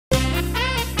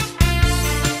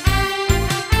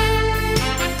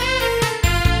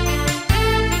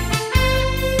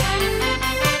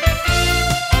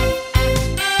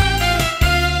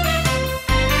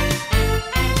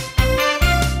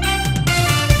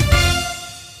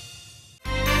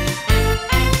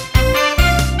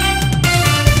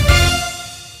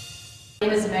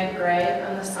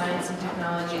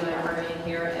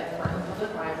here at Portland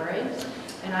Public Library,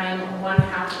 and I am one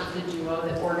half of the duo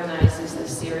that organizes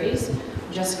this series.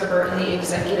 Jessica Burton, the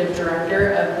executive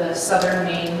director of the Southern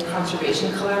Maine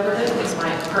Conservation Collaborative, is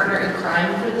my partner in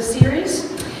crime for the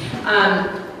series.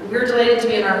 We're delighted to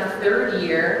be in our third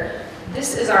year.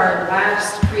 This is our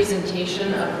last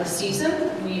presentation of the season.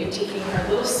 We are taking our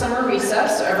little summer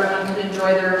recess so everyone can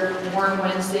enjoy their warm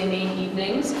Wednesday, Maine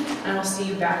evenings, and we'll see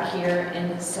you back here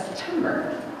in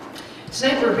September.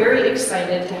 Tonight we're very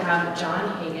excited to have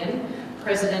John Hagan,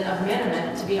 president of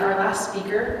Manomet, to be our last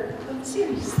speaker of the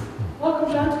series.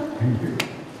 Welcome, John. Thank you.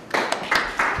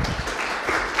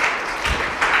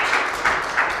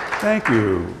 Thank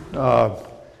you.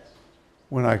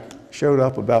 When I showed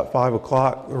up about 5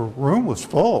 o'clock, the room was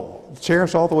full.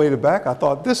 Chairs all the way to the back. I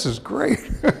thought, this is great.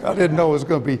 I didn't know it was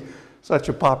going to be such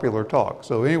a popular talk.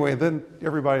 So anyway, then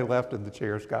everybody left and the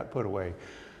chairs got put away.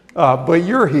 But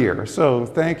you're here, so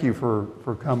thank you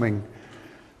for coming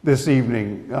this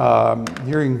evening,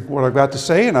 hearing what I've got to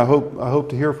say, and I hope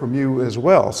to hear from you as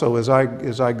well. So as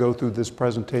I go through this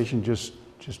presentation, just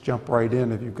jump right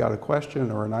in if you've got a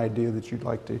question or an idea that you'd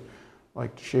like to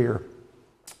share.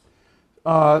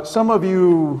 Some of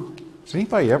you, has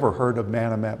anybody ever heard of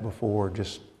Manomet before?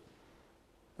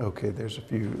 Okay, there's a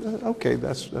few. Okay,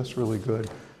 that's really good.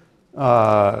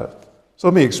 So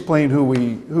let me explain who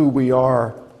we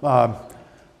are.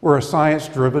 We're a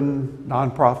science-driven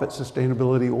nonprofit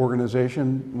sustainability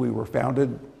organization. We were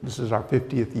founded, this is our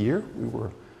 50th year. We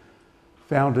were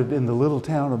founded in the little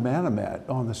town of Manomet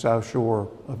on the South Shore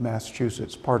of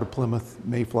Massachusetts, part of Plymouth,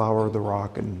 Mayflower, the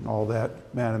Rock, and all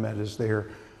that. Manomet is there.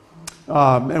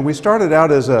 And we started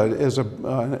out as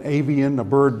an avian, a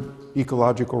bird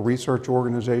ecological research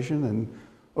organization, and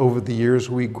over the years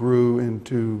we grew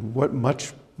into what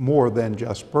much more than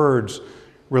just birds,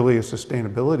 really a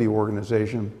sustainability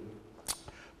organization,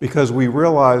 because we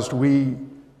realized we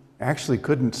actually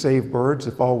couldn't save birds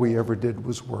if all we ever did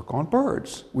was work on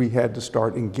birds. We had to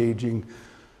start engaging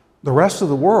the rest of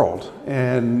the world.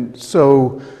 And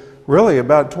so really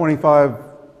about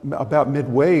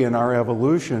midway in our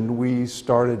evolution, we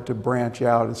started to branch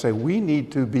out and say, we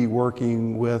need to be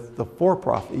working with the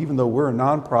for-profit. Even though we're a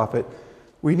nonprofit,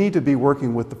 we need to be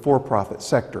working with the for-profit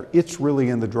sector. It's really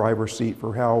in the driver's seat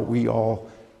for how we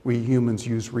humans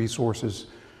use resources.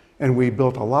 And we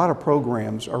built a lot of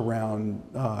programs around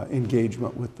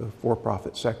engagement with the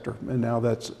for-profit sector. And now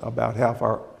that's about half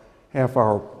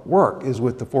our work is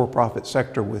with the for-profit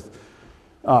sector, with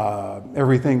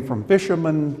everything from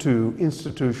fishermen to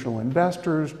institutional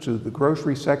investors to the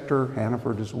grocery sector.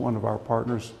 Hannaford is one of our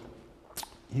partners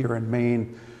here in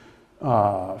Maine.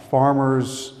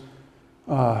 Farmers,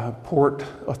 port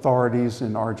authorities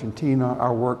in Argentina.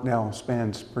 Our work now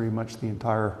spans pretty much the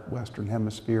entire Western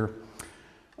Hemisphere.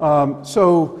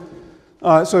 So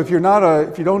if you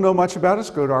don't know much about us,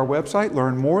 go to our website,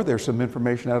 learn more. There's some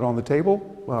information out on the table.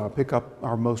 Pick up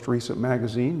our most recent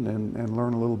magazine and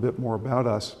learn a little bit more about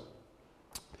us.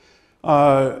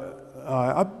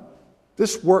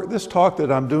 This talk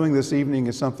that I'm doing this evening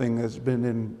is something that's been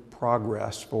in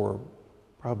progress for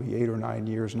probably 8 or 9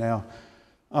 years now.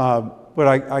 But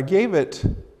I gave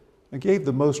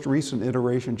the most recent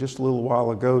iteration just a little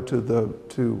while ago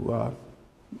to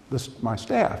my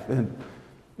staff in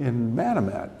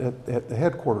Manomet at the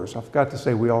headquarters. I forgot to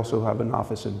say we also have an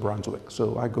office in Brunswick,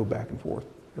 so I go back and forth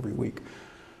every week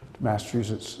to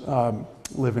Massachusetts,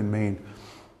 live in Maine.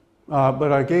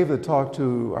 But I gave the talk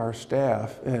to our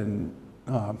staff, and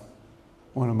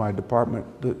one of my department,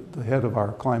 the head of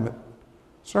our climate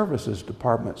services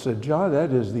department said, "John,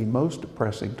 that is the most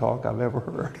depressing talk I've ever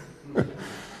heard."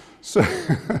 So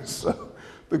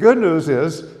the good news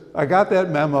is I got that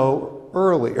memo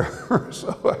earlier,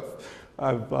 so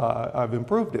I've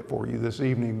improved it for you this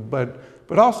evening. But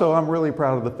also I'm really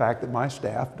proud of the fact that my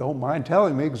staff don't mind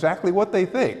telling me exactly what they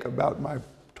think about my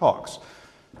talks.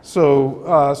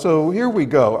 So here we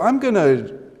go. I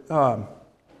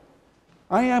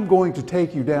am going to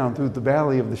take you down through the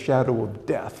valley of the shadow of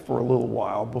death for a little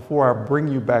while before I bring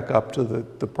you back up to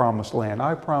the promised land.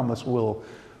 I promise we'll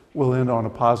end on a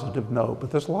positive note, but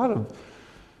there's a lot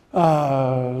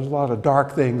of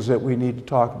dark things that we need to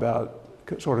talk about,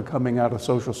 sort of coming out of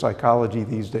social psychology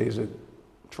these days, that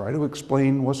try to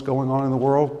explain what's going on in the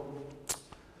world.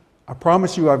 I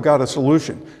promise you I've got a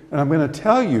solution, and I'm going to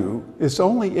tell you, it's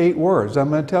only 8 words. I'm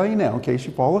going to tell you now in case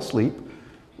you fall asleep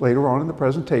later on in the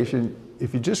presentation.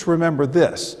 If you just remember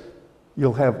this,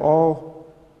 you'll have all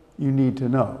you need to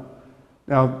know.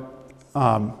 Now,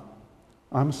 I'm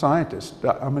a scientist.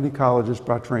 I'm an ecologist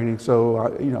by training,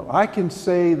 so I can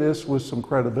say this with some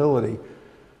credibility.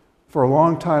 For a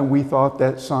long time, we thought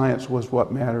that science was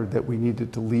what mattered, that we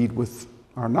needed to lead with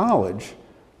our knowledge.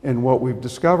 And what we've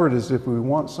discovered is if we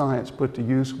want science put to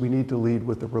use, we need to lead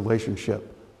with the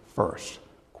relationship first.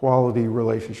 Quality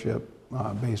relationship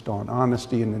based on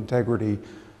honesty and integrity,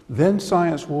 then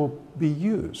science will be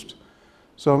used.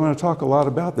 So I'm going to talk a lot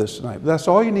about this tonight. That's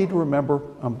all you need to remember.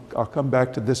 I'll come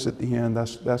back to this at the end.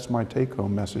 That's my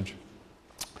take-home message.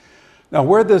 Now,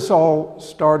 where this all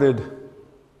started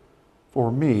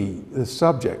for me, the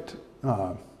subject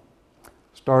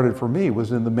started for me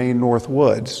was in the Maine North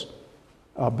Woods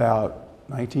about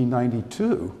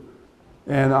 1992.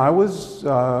 And I was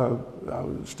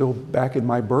still back in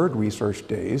my bird research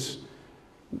days.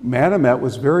 Manomet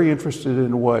was very interested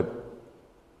in what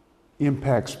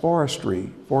impacts forest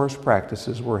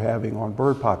practices were having on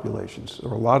bird populations. There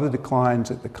were a lot of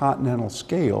declines at the continental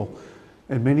scale,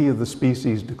 and many of the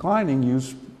species declining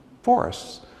use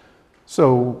forests.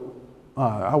 So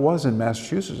I was in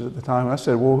Massachusetts at the time. I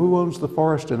said, well, who owns the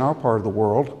forest in our part of the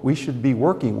world? We should be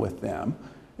working with them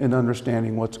and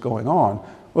understanding what's going on.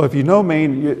 Well, if you know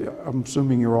Maine, I'm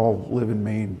assuming you all live in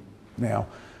Maine now,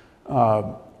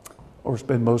 or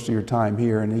spend most of your time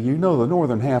here, and you know the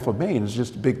northern half of Maine is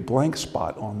just a big blank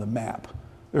spot on the map.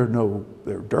 There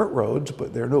are dirt roads,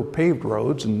 but there are no paved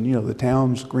roads, and you know the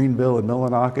towns Greenville and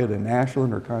Millinocket and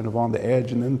Ashland are kind of on the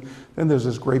edge, and then there's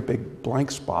this great big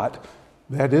blank spot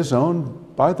that is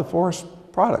owned by the forest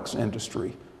products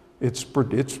industry. It's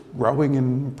growing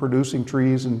and producing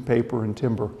trees and paper and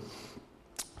timber.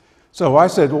 So I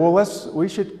said, well, we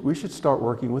should start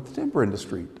working with the timber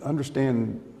industry,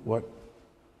 understand what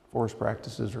forest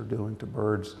practices are doing to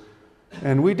birds.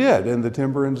 And we did, and the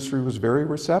timber industry was very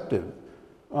receptive.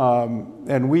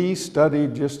 And we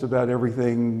studied just about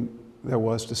everything there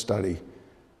was to study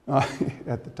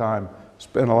at the time.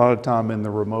 Spent a lot of time in the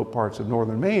remote parts of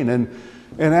northern Maine. And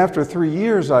after 3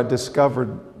 years, I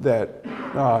discovered that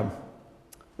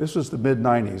this was the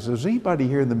mid-90s. Is anybody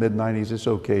here in the mid-90s? It's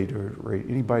okay to rate.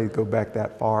 Anybody go back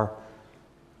that far?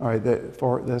 All right,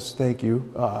 thank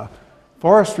you.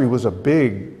 Forestry was a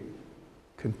big,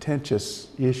 contentious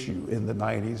issue in the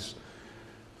 90s.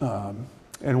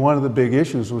 And one of the big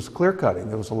issues was clear cutting.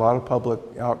 There was a lot of public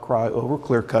outcry over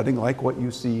clear cutting, like what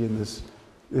you see in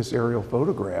this aerial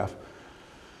photograph.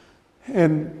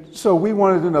 And so we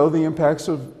wanted to know the impacts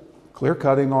of clear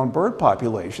cutting on bird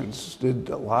populations. Did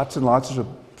lots and lots of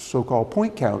so-called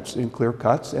point counts in clear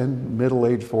cuts and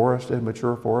middle-aged forest and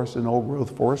mature forest and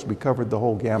old-growth forest. We covered the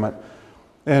whole gamut.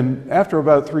 And after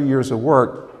about 3 years of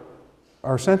work,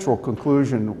 our central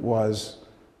conclusion was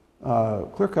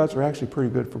clear cuts are actually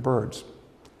pretty good for birds.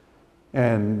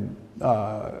 And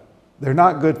they're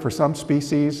not good for some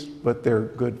species, but they're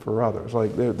good for others.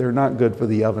 Like they're not good for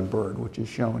the ovenbird, which is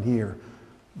shown here.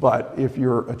 But if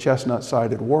you're a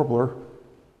chestnut-sided warbler,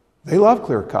 they love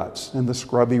clear cuts and the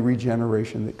scrubby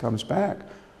regeneration that comes back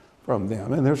from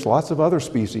them. And there's lots of other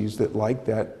species that like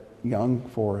that young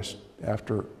forest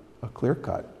after a clear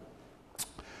cut.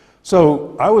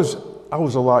 So I was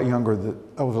a lot younger in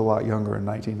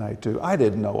 1992. I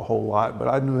didn't know a whole lot, but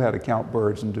I knew how to count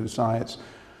birds and do science.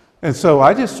 And so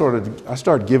I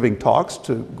started giving talks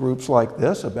to groups like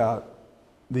this about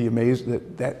the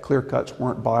that clear cuts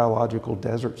weren't biological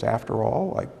deserts after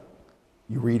all, like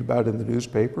you read about in the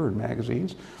newspaper and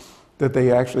magazines, that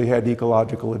they actually had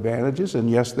ecological advantages. And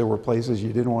yes, there were places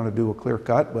you didn't want to do a clear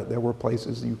cut, but there were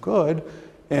places you could.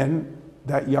 And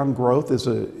that young growth is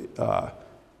a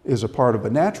part of a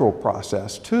natural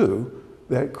process too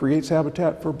that creates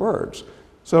habitat for birds.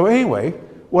 So anyway,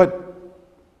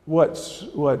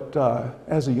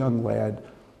 as a young lad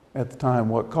at the time,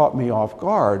 what caught me off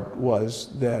guard was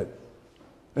that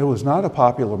it was not a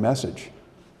popular message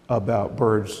about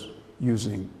birds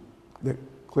using that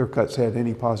clear cuts had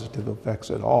any positive effects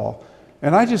at all.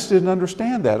 And I just didn't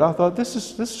understand that. I thought this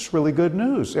is really good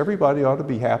news. Everybody ought to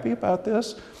be happy about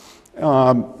this.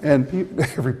 And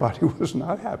everybody was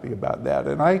not happy about that.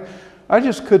 And I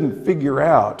just couldn't figure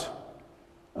out,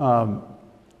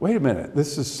 wait a minute,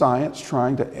 this is science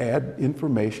trying to add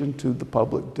information to the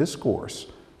public discourse.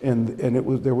 And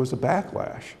there was a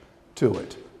backlash to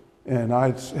it. And I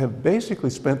have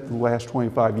basically spent the last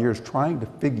 25 years trying to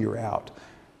figure out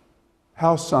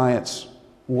how science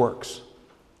works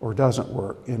or doesn't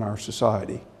work in our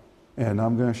society. And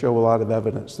I'm going to show a lot of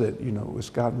evidence that, it's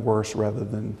gotten worse rather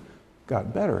than gotten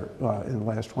better in the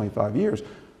last 25 years.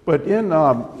 But and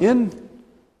I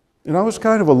was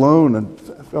kind of alone and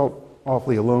felt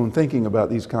awfully alone thinking about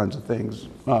these kinds of things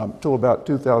till about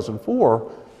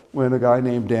 2004, when a guy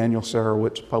named Daniel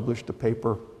Sarowitz published a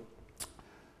paper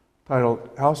titled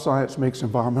 "How Science Makes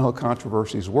Environmental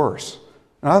Controversies Worse."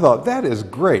 And I thought, that is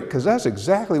great, because that's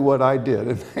exactly what I did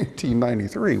in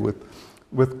 1993 with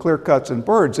with clear cuts in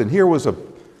birds. And here was a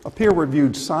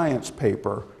peer-reviewed science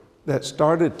paper that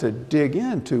started to dig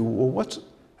into, well,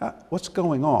 what's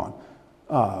going on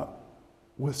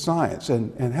with science,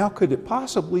 and how could it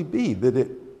possibly be that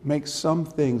it makes some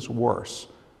things worse,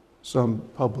 some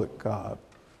public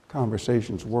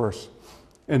conversations worse.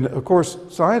 And of course,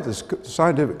 the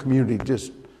scientific community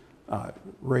just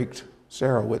raked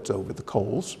Sarowitz over the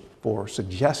coals for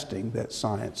suggesting that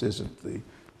science isn't the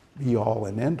be-all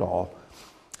and end-all.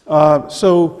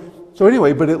 So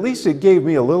anyway, but at least it gave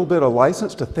me a little bit of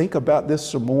license to think about this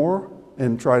some more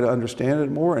and try to understand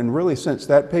it more. And really, since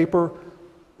that paper,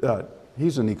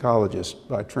 he's an ecologist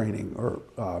by training, or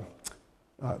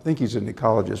I think he's an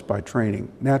ecologist by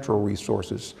training, natural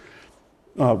resources.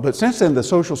 But since then, the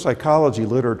social psychology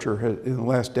literature in the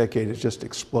last decade has just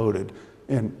exploded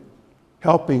in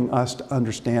helping us to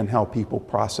understand how people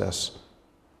process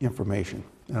information.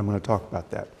 And I'm going to talk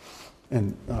about that.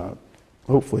 And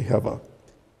hopefully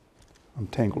I'm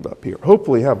tangled up here,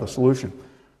 hopefully have a solution.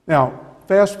 Now,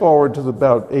 fast forward to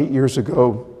about 8 years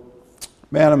ago,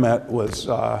 Manomet was,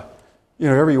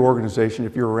 every organization,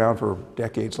 if you're around for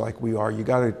decades like we are, you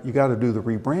got to do the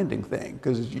rebranding thing,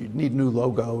 because you need new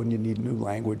logo and you need new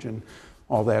language and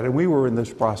all that. And we were in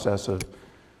this process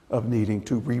of needing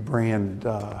to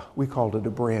rebrand. We called it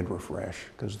a brand refresh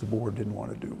because the board didn't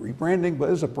want to do rebranding, but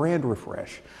it was a brand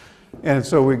refresh. And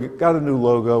so we got a new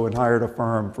logo and hired a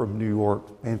firm from New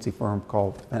York, fancy firm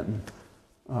called Fenton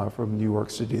from New York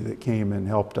City, that came and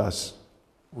helped us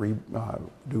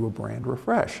do a brand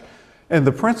refresh. And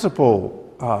the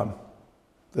principal,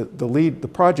 the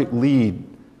project lead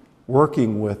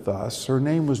working with us, her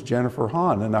name was Jennifer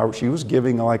Hahn, and she was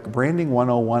giving like a Branding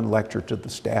 101 lecture to the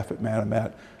staff at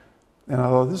Manomet. And I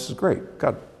thought, this is great.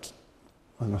 Got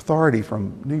an authority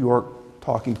from New York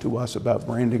talking to us about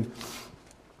branding.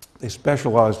 They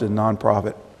specialized in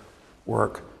nonprofit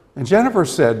work. And Jennifer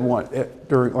said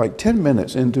during like 10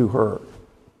 minutes into her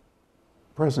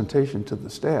presentation to the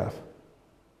staff,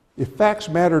 if facts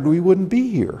mattered, we wouldn't be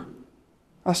here.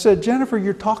 I said, Jennifer,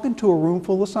 you're talking to a room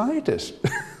full of scientists.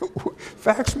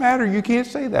 Facts matter, you can't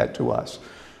say that to us.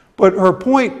 But her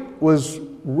point was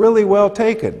really well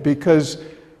taken, because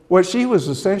what she was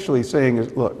essentially saying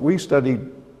is, look, we studied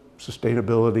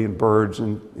sustainability in birds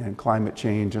and climate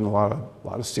change and a lot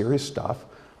of serious stuff.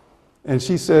 And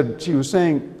she was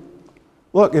saying,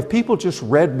 look, if people just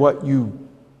read what you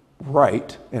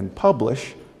write and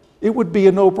publish, it would be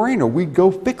a no-brainer. We'd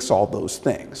go fix all those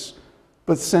things.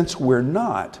 But since we're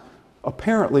not,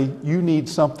 apparently you need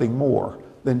something more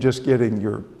than just getting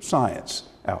your science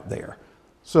out there.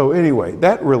 So anyway,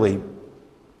 that really,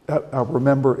 I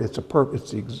remember it's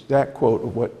the exact quote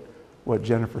of what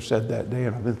Jennifer said that day,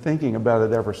 and I've been thinking about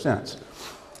it ever since.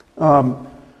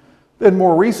 Then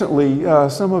more recently,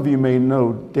 some of you may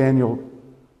know Daniel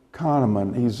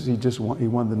Kahneman. He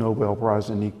won the Nobel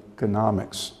Prize in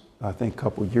Economics, I think, a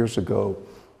couple of years ago.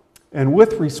 And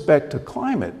with respect to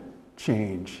climate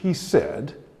change, he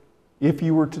said, if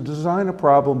you were to design a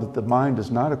problem that the mind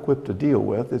is not equipped to deal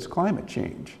with, it's climate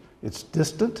change. It's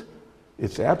distant,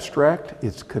 it's abstract,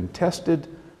 it's contested.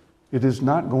 It is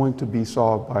not going to be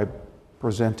solved by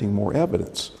presenting more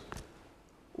evidence.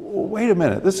 Wait a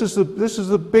minute, this is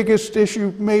the biggest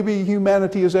issue maybe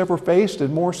humanity has ever faced,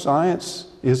 and more science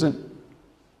isn't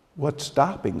what's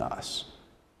stopping us,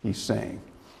 he's saying.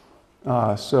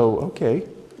 Okay,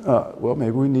 well,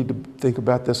 maybe we need to think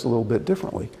about this a little bit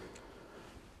differently.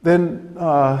 Then,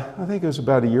 I think it was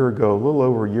about a little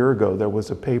over a year ago, there was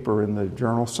a paper in the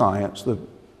journal Science, the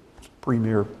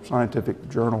premier scientific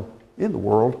journal in the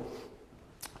world,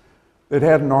 that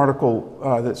had an article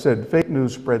that said fake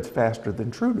news spreads faster than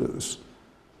true news.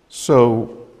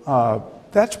 So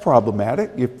that's problematic.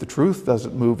 If the truth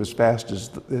doesn't move as fast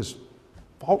as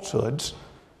falsehoods,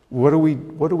 what do we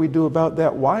do about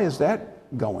that? Why is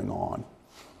that going on?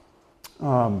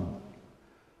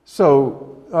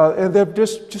 And they've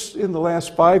just in the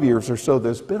last 5 years or so,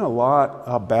 there's been a lot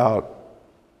about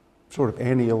sort of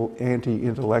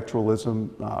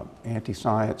anti-intellectualism,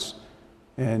 anti-science,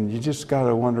 and you just got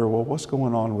to wonder, well, what's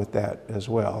going on with that as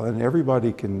well? And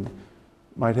everybody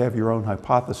might have your own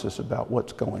hypothesis about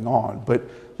what's going on, but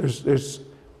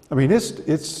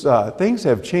things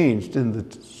have changed in the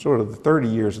sort of the 30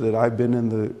 years that I've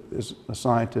been as a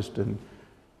scientist and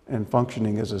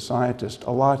functioning as a scientist.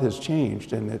 A lot has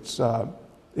changed, and it's a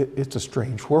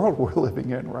strange world we're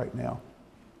living in right now.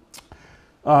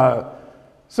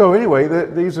 So anyway,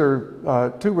 these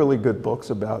are two really good books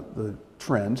about the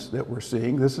trends that we're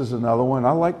seeing. This is another one.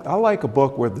 I like a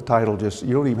book where the title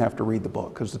you don't even have to read the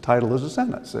book, because the title is a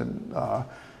sentence, and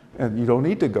you don't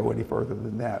need to go any further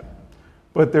than that.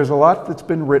 But there's a lot that's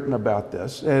been written about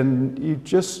this, and you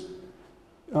just,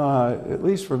 at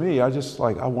least for me, I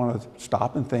want to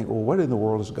stop and think, well, what in the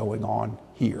world is going on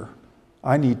here?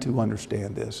 I need to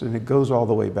understand this. And it goes all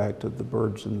the way back to the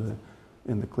birds in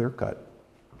the clear-cut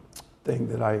thing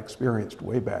that I experienced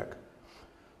way back.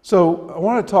 So I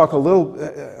want to talk a little,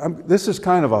 this is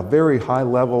kind of a very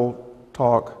high-level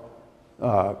talk.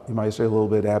 You might say a little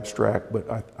bit abstract, but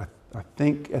I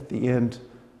think at the end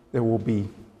there will be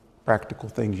practical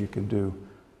things you can do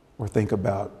or think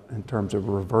about in terms of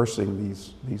reversing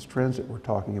these trends that we're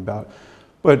talking about.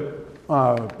 But,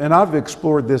 and I've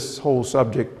explored this whole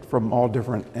subject from all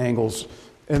different angles,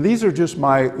 and these are just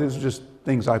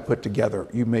things I put together.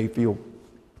 You may feel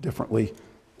differently,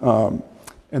 and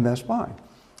that's fine.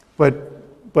 But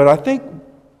I think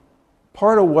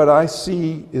part of what I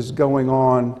see is going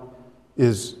on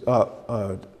is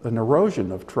an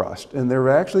erosion of trust. And there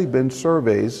have actually been a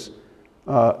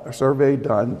survey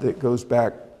done that goes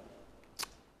back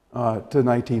to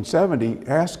 1970,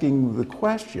 asking the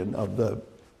question of the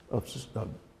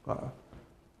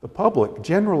public,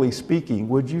 generally speaking,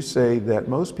 would you say that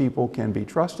most people can be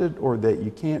trusted or that you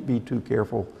can't be too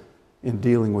careful in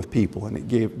dealing with people? And it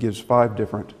gives 5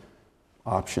 different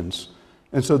options.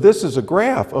 And so this is a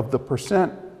graph of the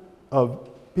percent of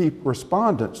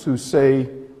respondents who say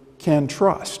can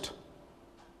trust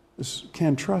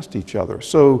each other.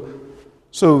 So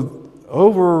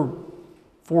over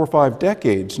 4 or 5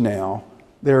 decades now,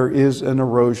 there is an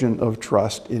erosion of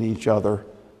trust in each other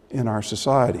in our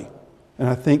society. And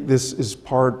I think this is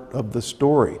part of the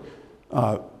story.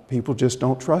 People just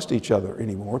don't trust each other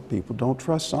anymore. People don't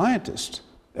trust scientists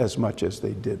as much as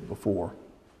they did before.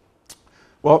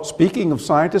 Well, speaking of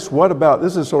scientists,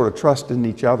 this is sort of trust in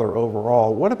each other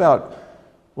overall. What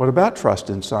about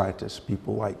trust in scientists,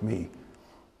 people like me?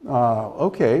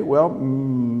 Okay, well,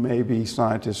 maybe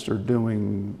scientists are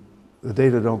doing, the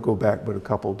data don't go back but a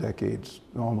couple decades,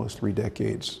 almost 3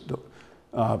 decades.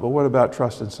 But what about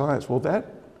trust in science? Well,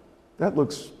 that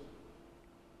looks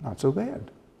not so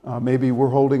bad. Maybe we're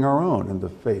holding our own in the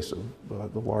face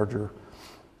of the larger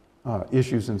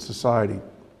issues in society.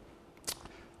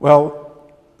 Well,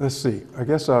 let's see. I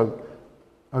guess I'll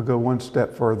go one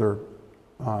step further.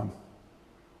 I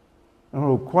don't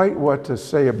know quite what to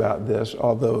say about this,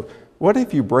 although what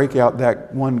if you break out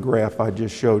that one graph I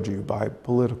just showed you by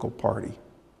political party?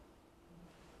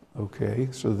 Okay,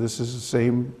 so this is the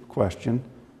same question,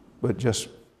 but just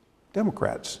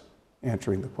Democrats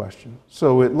answering the question.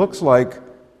 So it looks like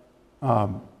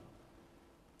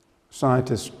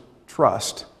scientists'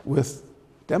 trust with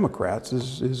Democrats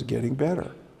is getting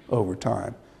better over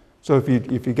time. So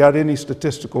if you got any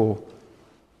statistical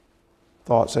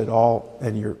thoughts at all,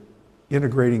 and you're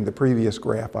integrating the previous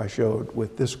graph I showed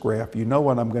with this graph, you know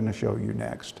what I'm going to show you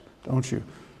next, don't you?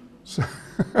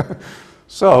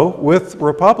 So with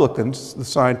Republicans, the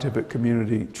scientific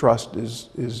community trust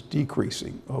is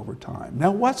decreasing over time.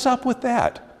 Now, what's up with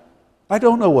that? I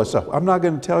don't know what's up. I'm not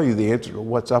going to tell you the answer to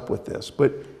what's up with this,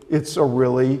 but it's a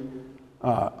really,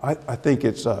 I think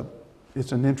it's an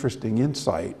interesting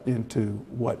insight into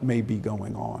what may be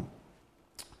going on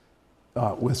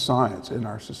with science in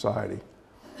our society.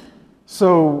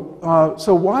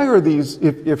 So why are these,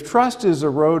 if trust is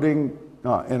eroding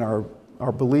and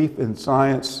our belief in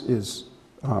science is,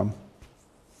 our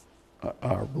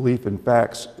belief in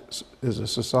facts as a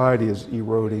society is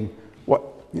eroding,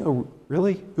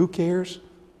 really, who cares?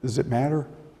 Does it matter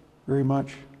very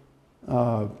much?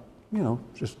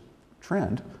 Just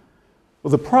trend.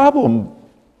 Well, the problem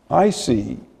I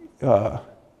see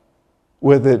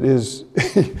with it is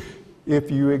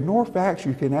if you ignore facts,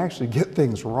 you can actually get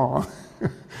things wrong.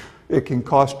 It can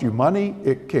cost you money.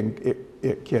 It can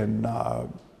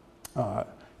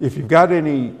if you've got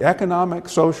any economic,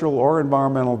 social, or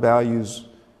environmental values,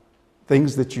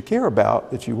 things that you care about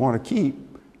that you want to keep,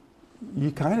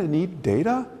 you kind of need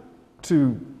data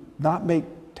to not make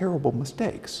terrible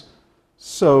mistakes.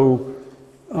 So,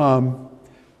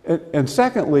 and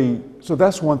secondly, so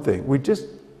that's one thing.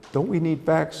 Don't we need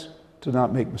facts to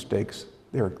not make mistakes?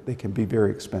 They can be very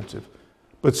expensive.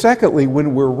 But secondly,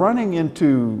 when we're running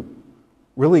into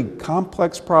really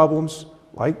complex problems,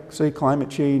 like, say, climate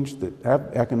change, that have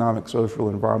economic, social,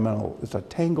 environmental, it's a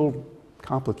tangled,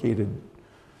 complicated,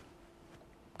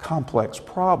 complex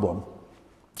problem,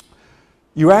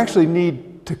 you actually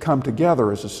need to come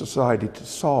together as a society to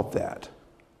solve that.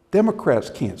 Democrats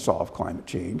can't solve climate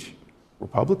change.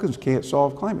 Republicans can't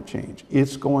solve climate change.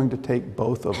 It's going to take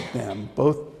both of them,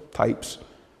 both types.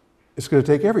 It's going to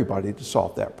take everybody to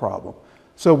solve that problem.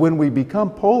 So when we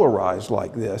become polarized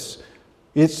like this,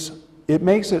 it it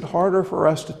makes it harder for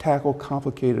us to tackle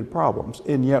complicated problems,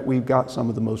 and yet we've got some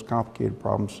of the most complicated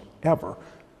problems ever.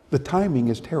 The timing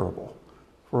is terrible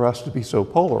for us to be so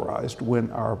polarized when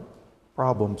our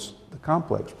problems, the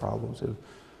complex problems,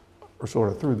 are sort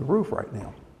of through the roof right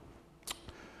now.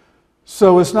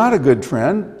 So it's not a good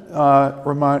trend.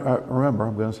 Remember,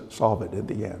 I'm going to solve it at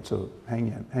the end, so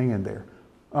hang in there.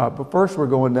 But first we're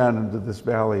going down into this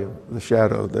valley of the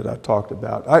shadow that I talked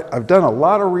about. I've done a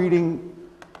lot of reading,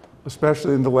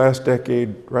 especially in the last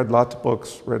decade, read lots of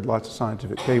books, read lots of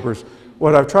scientific papers.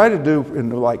 What I've tried to do in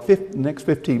the next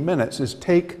 15 minutes is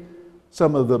take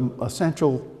some of the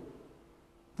essential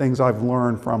things I've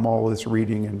learned from all this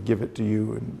reading and give it to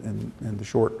you in the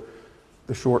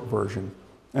short version.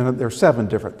 And there are 7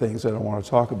 different things that I want to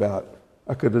talk about.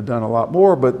 I could have done a lot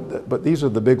more, but these are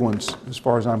the big ones as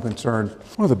far as I'm concerned.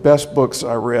 One of the best books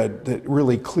I read that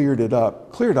really cleared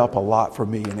up a lot for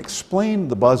me and explained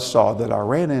the buzzsaw that I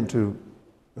ran into.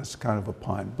 That's kind of a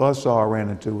pun. Buzzsaw I ran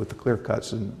into with the clear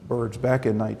cuts in birds back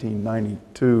in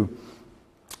 1992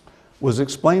 was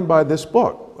explained by this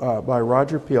book by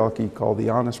Roger Pielke called The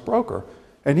Honest Broker.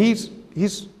 And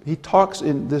he talks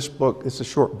in this book, it's a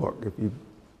short book. If you're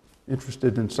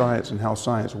interested in science and how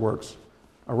science works,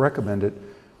 I recommend it.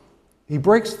 He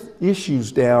breaks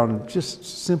issues down just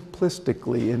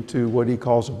simplistically into what he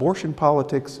calls abortion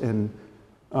politics, and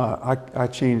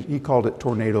he called it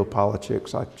tornado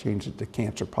politics. I changed it to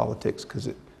cancer politics because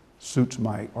it suits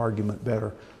my argument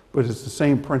better. But it's the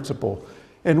same principle.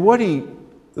 And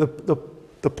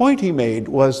the point he made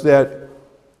was that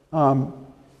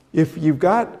if you've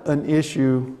got an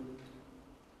issue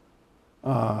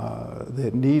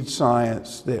that needs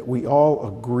science, that we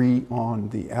all agree on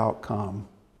the outcome,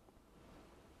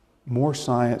 more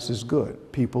science is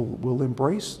good. People will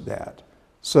embrace that.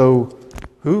 So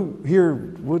who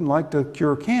here wouldn't like to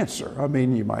cure cancer? I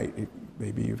mean,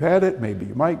 maybe you've had it, maybe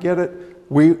you might get it.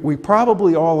 We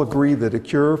probably all agree that a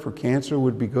cure for cancer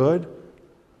would be good.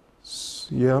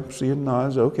 Yeah, seeing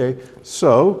nods, okay.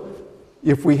 So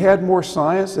if we had more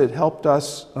science that helped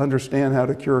us understand how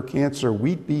to cure cancer,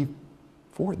 we'd be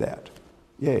for that.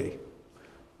 Yay.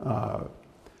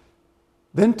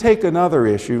 Then take another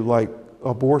issue like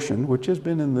abortion, which has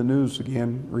been in the news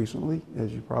again recently,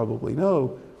 as you probably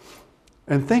know,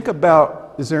 and think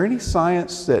about, is there any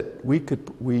science that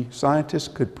we scientists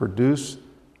could produce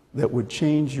that would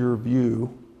change your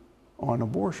view on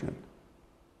abortion?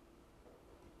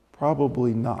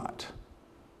 Probably not.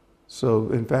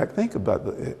 So, in fact, think about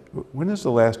when is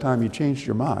the last time you changed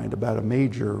your mind about a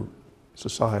major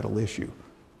societal issue?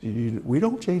 We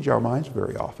don't change our minds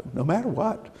very often, no matter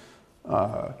what.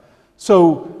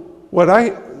 So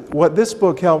what this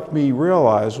book helped me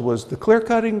realize was the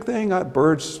clear-cutting thing.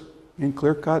 Birds in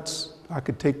clear cuts, I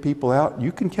could take people out.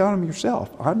 You can count them yourself.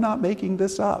 I'm not making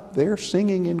this up. They're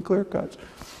singing in clear cuts.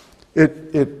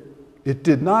 It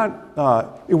did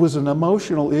not, it was an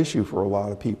emotional issue for a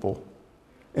lot of people.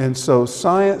 And so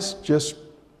science just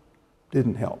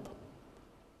didn't help.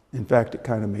 In fact, it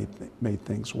kind of made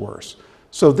things worse.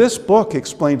 So this book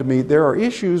explained to me there are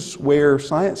issues where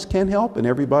science can help and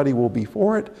everybody will be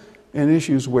for it, and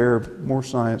issues where more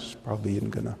science probably isn't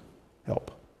going to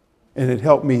help. And it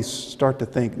helped me start to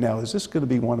think, now, is this going to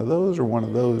be one of those or one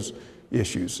of those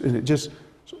issues? And it just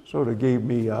sort of gave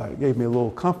me a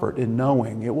little comfort in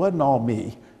knowing it wasn't all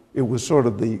me. It was sort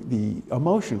of the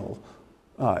emotional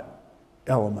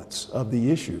elements of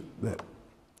the issue that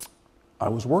I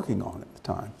was working on at the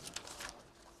time.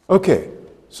 Okay,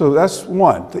 so that's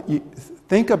one.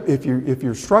 Think of if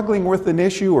you're struggling with an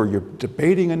issue or you're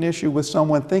debating an issue with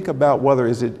someone, think about whether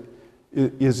if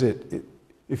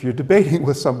you're debating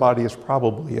with somebody, it's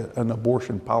probably an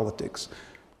abortion politics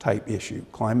type issue.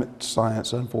 Climate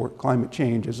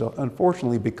change has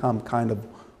unfortunately become kind of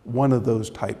one of those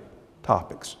type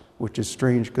topics, which is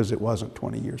strange because it wasn't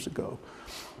 20 years ago.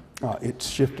 It's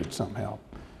shifted somehow.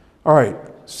 All right,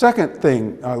 second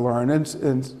thing I learned,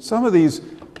 and some of these,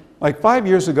 like 5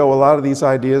 years ago, a lot of these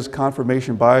ideas,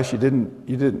 confirmation bias,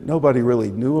 nobody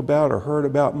really knew about or heard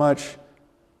about much.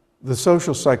 The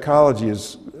social psychology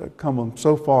has come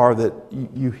so far that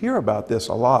you hear about this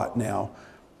a lot now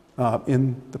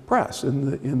in the press,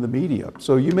 in the media.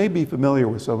 So you may be familiar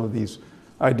with some of these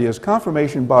ideas.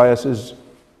 Confirmation bias is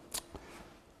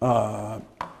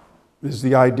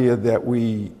the idea that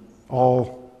we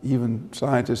all, even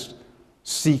scientists,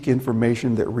 seek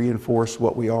information that reinforce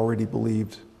what we already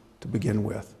believed to begin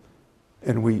with.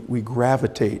 And we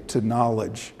gravitate to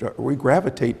knowledge, we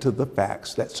gravitate to the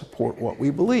facts that support what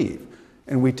we believe.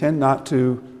 And we tend not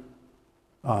to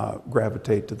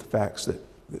gravitate to the facts that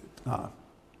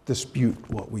dispute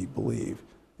what we believe.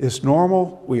 It's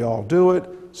normal. We all do it.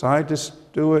 Scientists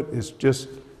do it.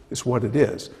 It's what it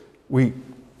is.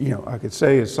 I could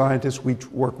say as scientists, we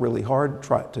work really hard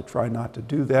to try not to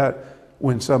do that.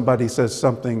 When somebody says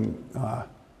something,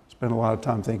 spend a lot of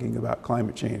time thinking about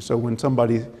climate change. So when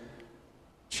somebody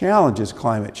challenges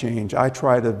climate change, I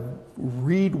try to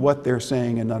read what they're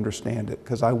saying and understand it,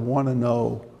 because I want to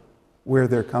know where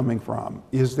they're coming from.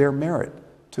 Is there merit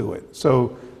to it?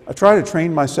 So I try to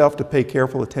train myself to pay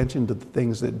careful attention to the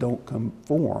things that don't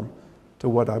conform to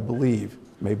what I believe.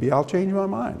 Maybe I'll change my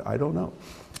mind. I don't know.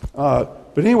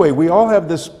 But anyway, we all have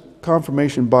this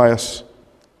confirmation bias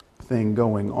thing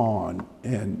going on,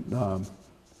 and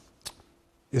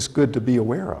it's good to be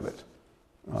aware of it.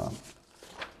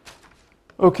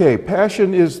 Okay,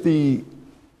 passion is the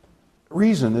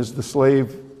reason is the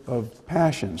slave of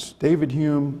passions. David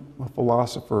Hume, a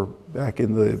philosopher back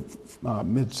in the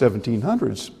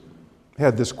mid-1700s,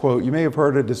 had this quote. You may have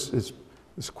heard it. This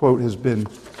quote has been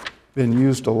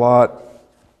used a lot,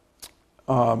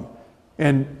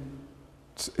 and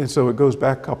so it goes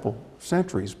back a couple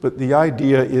centuries. But the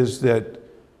idea is that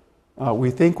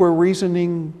we think we're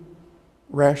reasoning,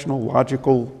 rational,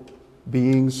 logical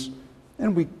beings,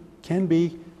 and we can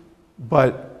be,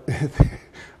 but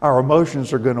our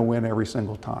emotions are going to win every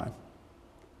single time.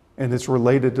 And it's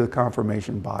related to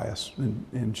confirmation bias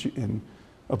and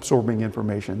absorbing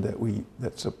information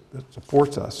that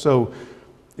supports us. So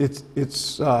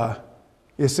it's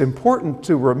important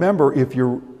to remember if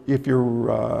you're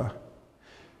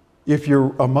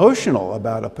emotional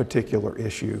about a particular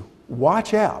issue,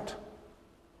 watch out,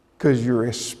 because you're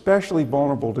especially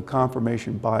vulnerable to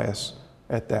confirmation bias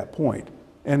at that point.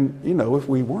 And if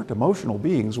we weren't emotional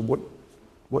beings, what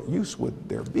use would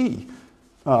there be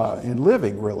in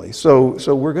living, really? So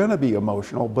we're going to be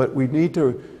emotional, but we need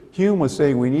to. Hume was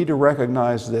saying we need to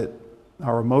recognize that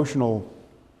our emotional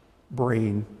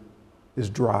brain is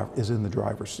in the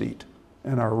driver's seat,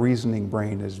 and our reasoning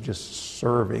brain is just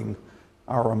serving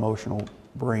our emotional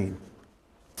brain.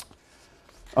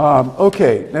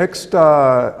 Okay, next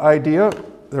idea.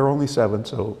 There are only 7,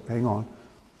 so hang on.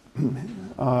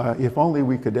 If only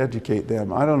we could educate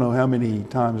them. I don't know how many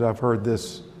times I've heard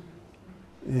this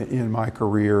in my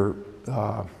career,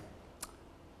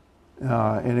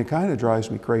 and it kind of drives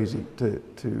me crazy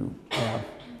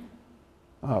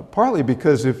partly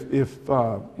because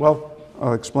well,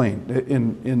 I'll explain.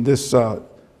 In this a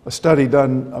study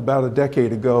done about a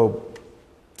decade ago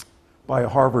by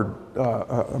Yale.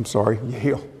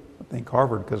 I think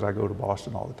Harvard because I go to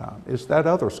Boston all the time. It's that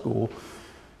other school,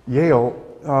 Yale.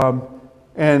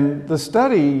 And the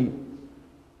study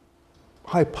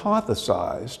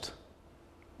hypothesized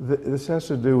that this has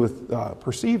to do with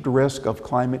perceived risk of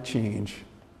climate change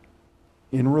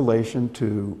in relation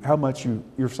to how much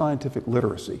your scientific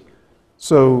literacy.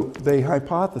 So they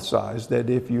hypothesized that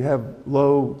if you have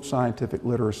low scientific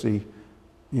literacy,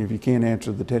 if you can't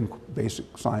answer the 10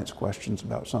 basic science questions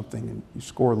about something and you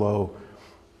score low,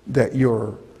 that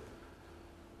your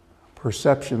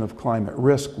perception of climate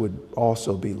risk would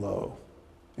also be low.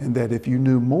 And that if you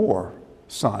knew more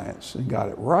science and got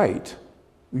it right,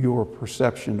 your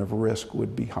perception of risk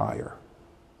would be higher.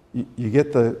 You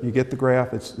get the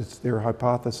graph. It's their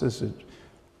hypothesis. It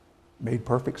made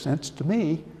perfect sense to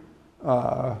me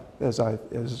as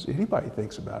anybody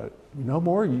thinks about it. You know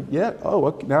more? Oh,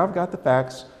 okay, now I've got the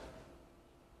facts.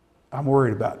 I'm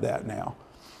worried about that now.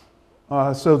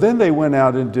 So then they went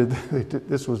out and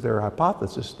this was their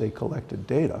hypothesis. They collected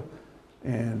data,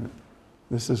 and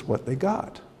this is what they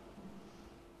got.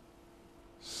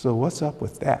 So what's up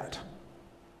with that?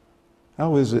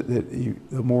 How is it that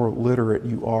the more literate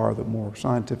you are, the more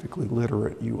scientifically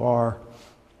literate you are,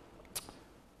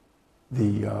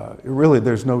 really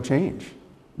there's no change,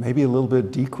 maybe a little bit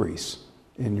of decrease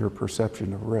in your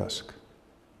perception of risk.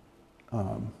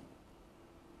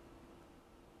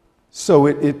 So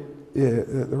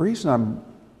the reason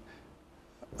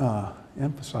I'm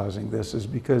emphasizing this is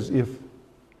because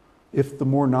if the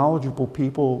more knowledgeable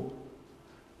people,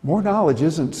 more knowledge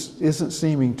isn't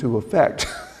seeming to affect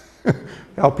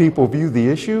how people view the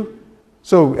issue.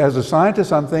 So as a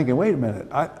scientist, I'm thinking, wait a minute,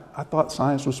 I thought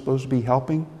science was supposed to be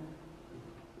helping.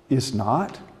 It's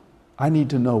not. I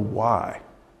need to know why.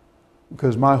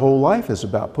 Because my whole life is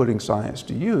about putting science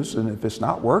to use, and if it's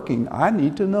not working, I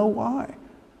need to know why.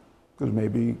 Because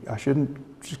maybe I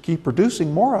shouldn't just keep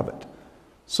producing more of it.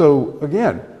 So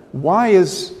again, why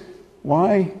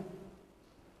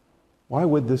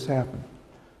would this happen?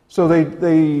 So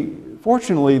they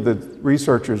fortunately, the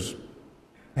researchers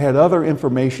had other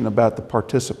information about the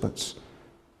participants,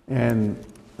 and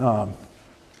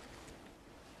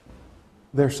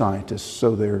they're scientists,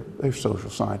 so they're social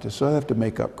scientists, so they have to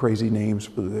make up crazy names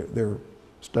for their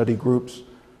study groups.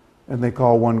 And they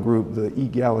call one group the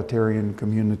egalitarian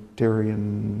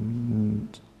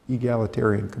communitarians,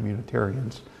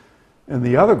 and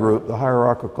the other group the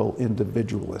hierarchical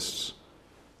individualists.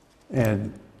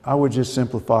 And I would just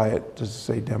simplify it to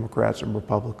say Democrats and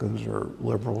Republicans or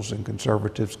liberals and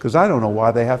conservatives, because I don't know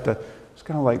why they have to, it's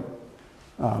kind of like,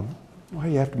 why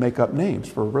you have to make up names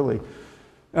for really.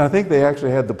 And I think they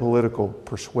actually had the political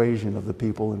persuasion of the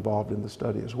people involved in the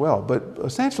study as well. But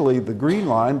essentially the green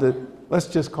line, that let's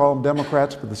just call them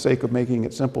Democrats for the sake of making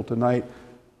it simple tonight,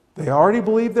 they already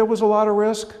believed there was a lot of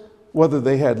risk, whether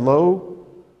they had low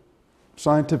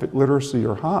scientific literacy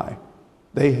or high.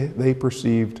 They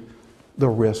perceived the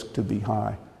risk to be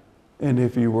high. And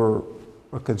if you were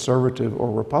a conservative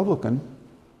or Republican,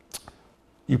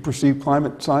 you perceived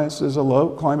climate change as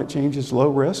low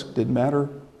risk, didn't matter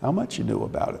how much you knew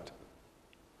about it.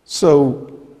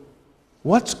 So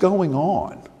what's going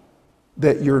on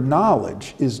that your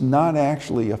knowledge is not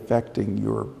actually affecting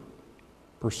your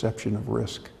perception of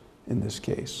risk in this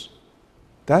case?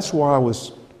 That's why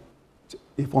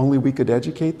if only we could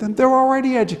educate them. They're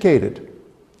already educated.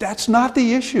 That's not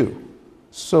the issue.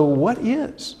 So what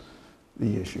is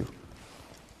the issue?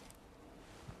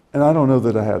 And I don't know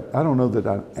that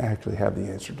I actually have the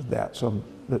answer to that. So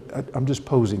I'm just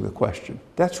posing the question.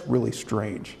 That's really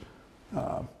strange.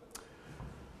 All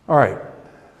right,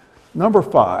 number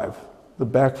 5, the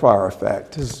backfire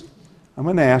effect. I'm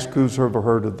going to ask who's ever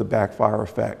heard of the backfire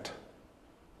effect.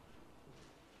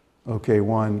 Okay,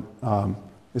 one.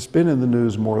 It's been in the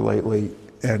news more lately,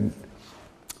 and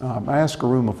I asked a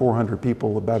room of 400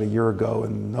 people about a year ago,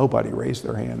 and nobody raised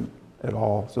their hand at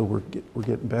all. So we're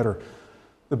getting better.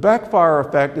 The backfire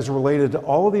effect is related to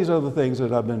all of these other things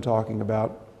that I've been talking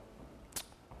about.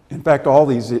 In fact, all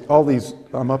these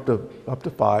I'm up to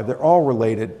 5. They're all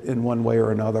related in one way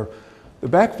or another. The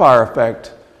backfire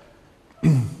effect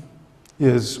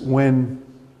is when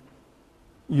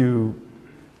you,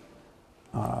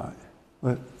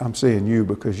 I'm saying you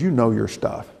because you know your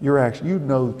stuff. You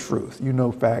know truth. You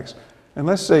know facts. And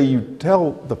let's say you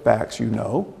tell the facts you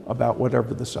know about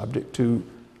whatever the subject to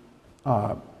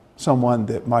someone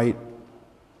that might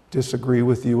disagree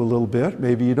with you a little bit.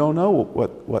 Maybe you don't know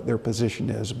what their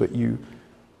position is, but you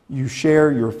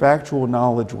share your factual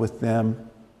knowledge with them,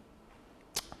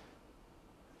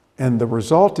 and the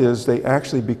result is they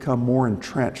actually become more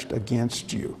entrenched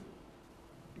against you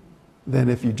than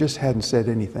if you just hadn't said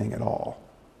anything at all.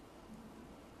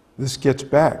 This gets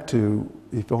back to,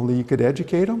 if only you could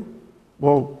educate them.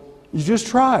 Well, you just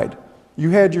tried. You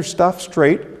had your stuff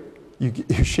straight, you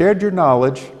shared your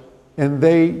knowledge, and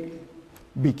they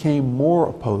became more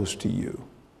opposed to you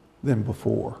than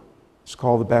before. It's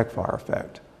called the backfire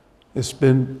effect. It's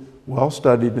been well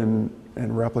studied and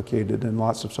replicated in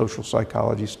lots of social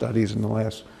psychology studies in the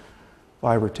last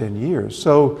 5 or 10 years.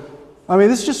 So, I mean,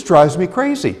 this just drives me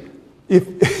crazy.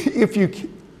 If you,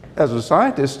 as a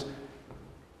scientist,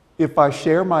 if I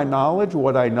share my knowledge,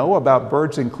 what I know about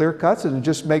birds and clear cuts, and it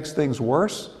just makes things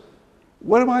worse,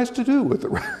 what am I to do with the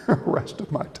rest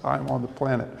of my time on the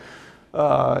planet?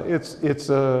 Well,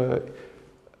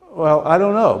 I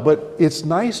don't know, but it's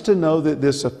nice to know that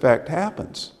this effect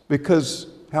happens, because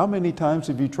how many times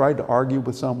have you tried to argue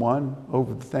with someone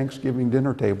over the Thanksgiving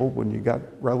dinner table when you got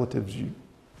relatives you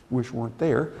wish weren't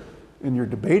there, and you're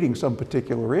debating some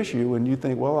particular issue, and you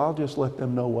think, well, I'll just let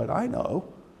them know what I know,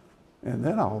 and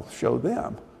then I'll show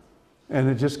them. And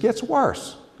it just gets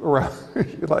worse. You're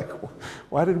like,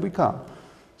 why did we come?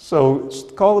 So it's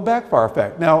called the backfire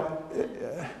effect. Now,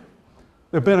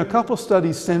 there have been a couple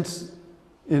studies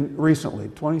recently,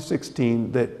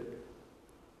 2016, that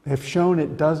have shown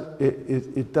it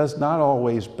does not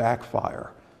always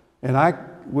backfire. And I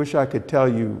wish I could tell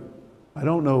you, I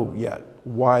don't know yet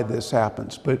why this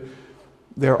happens, but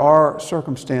there are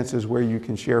circumstances where you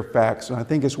can share facts, and I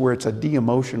think it's where it's a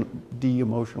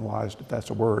de-emotionalized, if that's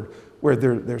a word, where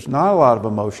there's not a lot of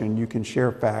emotion. You can share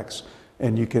facts,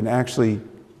 and you can actually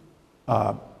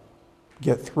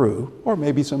get through, or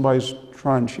maybe somebody's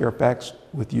trying to share facts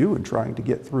with you and trying to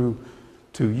get through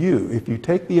to you. If you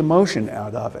take the emotion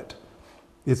out of it,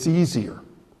 it's easier,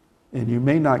 and you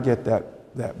may not get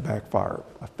that backfire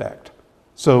effect.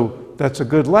 So that's a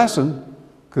good lesson,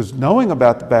 because knowing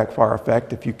about the backfire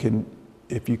effect, if you can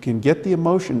get the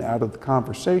emotion out of the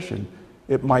conversation,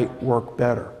 it might work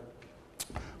better.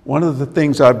 One of the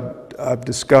things I've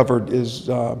discovered is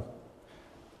on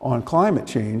climate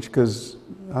change, because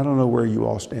I don't know where you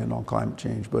all stand on climate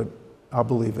change, but I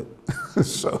believe it.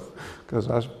 So, because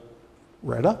I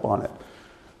read up on it.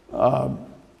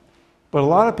 But a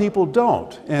lot of people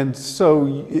don't. And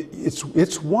so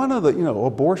it's one of the,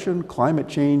 abortion, climate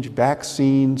change,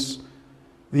 vaccines,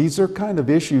 these are kind of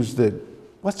issues that,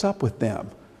 what's up with them?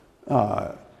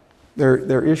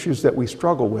 They're issues that we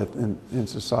struggle with in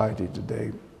society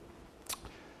today.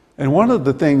 And one of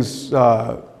the things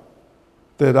that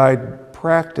I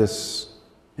practice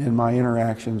in my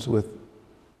interactions with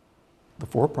the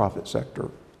for-profit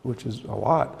sector, which is a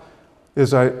lot,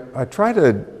 is I try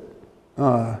to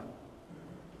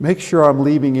make sure I'm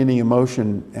leaving any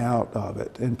emotion out of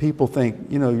it. And people think,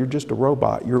 you're just a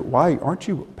robot. Why aren't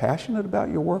you passionate about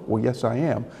your work? Well, yes, I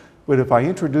am. But if I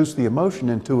introduce the emotion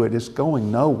into it, it's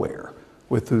going nowhere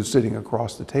with who's sitting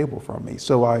across the table from me.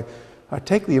 So I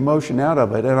take the emotion out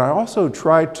of it, and I also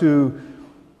try to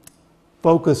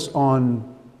focus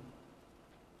on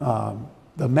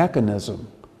the mechanism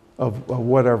of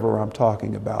whatever I'm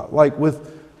talking about. Like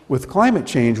with climate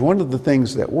change, one of the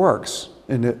things that works,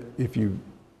 and if you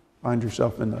find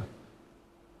yourself in a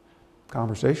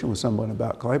conversation with someone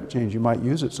about climate change, you might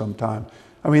use it sometime.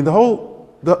 I mean,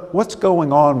 what's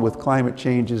going on with climate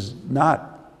change is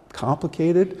not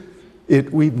complicated.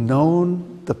 We've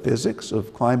known the physics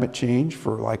of climate change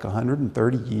for like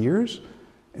 130 years.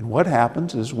 And what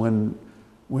happens is when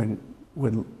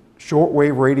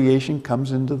shortwave radiation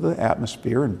comes into the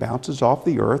atmosphere and bounces off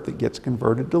the Earth, it gets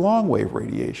converted to long-wave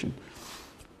radiation.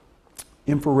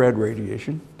 Infrared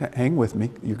radiation, hang with me,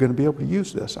 you're going to be able to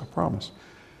use this, I promise.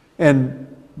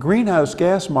 And greenhouse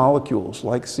gas molecules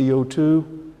like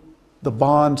CO2, the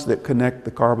bonds that connect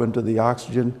the carbon to the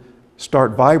oxygen,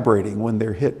 start vibrating when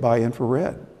they're hit by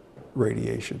infrared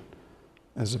radiation,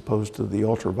 as opposed to the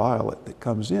ultraviolet that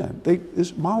comes in.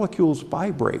 These molecules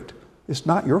vibrate. It's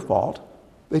not your fault.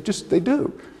 They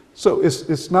do. So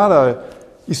it's not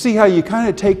you see how you kind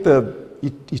of take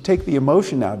you take the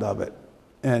emotion out of it,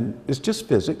 and it's just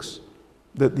physics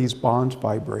that these bonds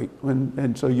vibrate.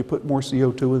 And so you put more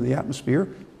CO2 in the atmosphere,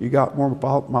 you got more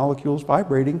molecules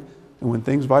vibrating, and when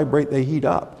things vibrate, they heat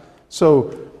up.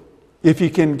 So if you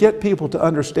can get people to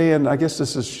understand, I guess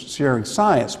this is sharing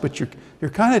science, but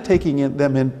you're kind of taking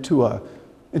them into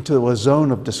a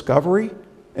zone of discovery,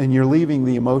 and you're leaving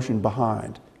the emotion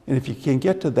behind. And if you can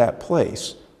get to that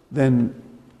place, then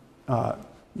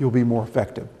you'll be more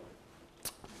effective.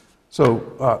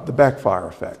 So the backfire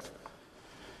effect.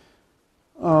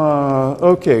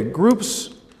 Okay, groups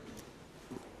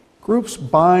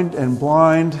bind and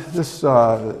blind. This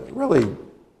really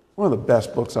one of the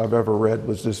best books I've ever read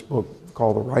was this book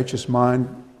called The Righteous Mind,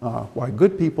 Why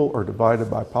Good People Are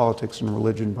Divided by Politics and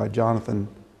Religion by Jonathan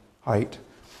Haidt.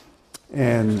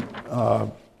 And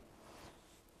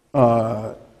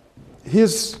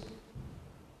his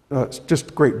it's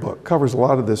just a great book, covers a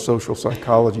lot of this social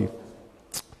psychology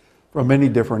from many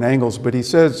different angles, but he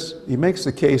makes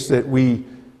the case that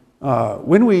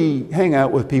when we hang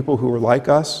out with people who are like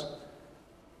us,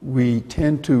 we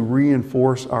tend to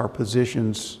reinforce our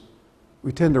positions,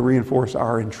 we tend to reinforce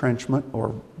our entrenchment or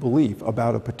belief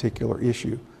about a particular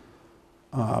issue.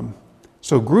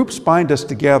 So groups bind us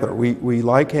together. We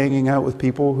like hanging out with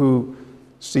people who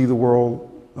see the world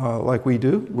like we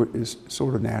do. It's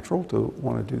sort of natural to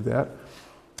want to do that.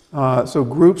 So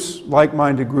groups,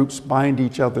 like-minded groups, bind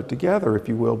each other together, if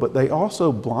you will, but they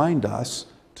also blind us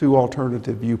to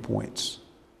alternative viewpoints.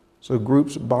 So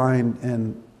groups bind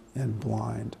and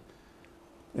blind.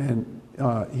 And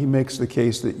he makes the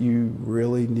case that you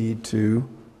really need to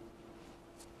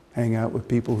hang out with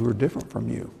people who are different from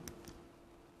you.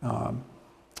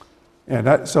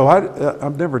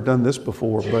 I've never done this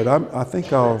before, but I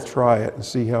think I'll try it and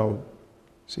see how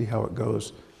it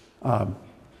goes.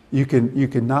 You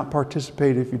can not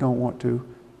participate if you don't want to,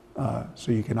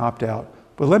 so you can opt out.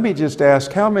 But let me just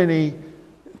ask,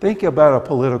 think about a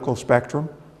political spectrum,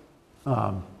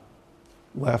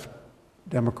 left,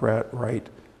 Democrat, right,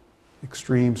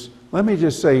 extremes. Let me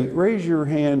just say, raise your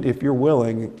hand if you're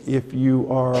willing, if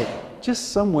you are just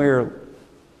somewhere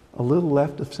a little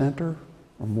left of center,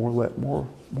 or more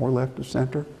left of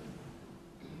center.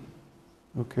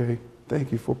 Okay,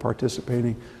 thank you for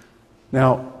participating.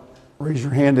 Now, raise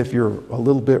your hand if you're a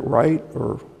little bit right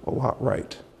or a lot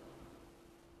right.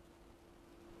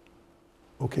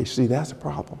 Okay, see, that's a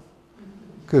problem,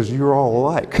 because you're all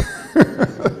alike,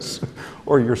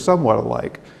 or you're somewhat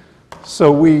alike.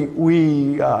 So we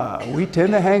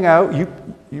tend to hang out.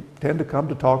 You tend to come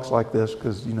to talks like this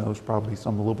because it's probably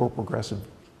some liberal progressive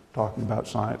talking about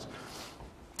science.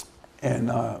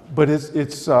 And but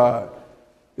it's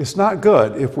not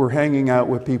good if we're hanging out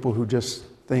with people who just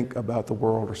think about the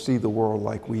world or see the world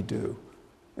like we do.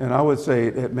 And I would say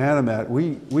at Manomet,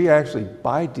 we actually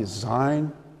by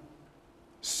design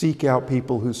seek out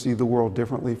people who see the world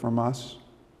differently from us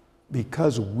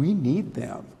because we need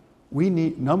them. We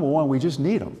need, number one, we just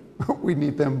need them. We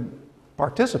need them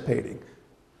participating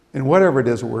in whatever it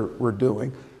is we're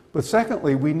doing. But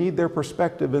secondly, we need their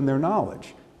perspective and their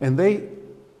knowledge. And they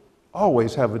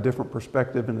always have a different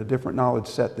perspective and a different knowledge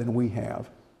set than we have.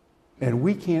 And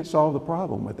we can't solve the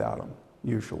problem without them,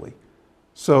 usually.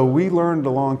 So we learned a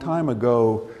long time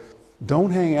ago,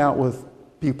 don't hang out with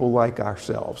people like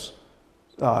ourselves.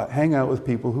 Hang out with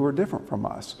people who are different from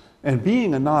us. And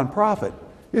being a nonprofit,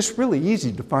 it's really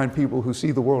easy to find people who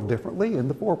see the world differently in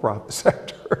the for-profit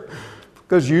sector.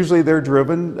 Because usually they're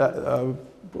driven,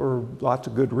 for lots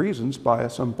of good reasons, by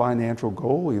some financial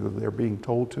goal, either they're being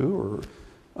told to,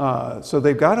 or so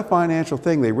they've got a financial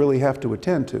thing they really have to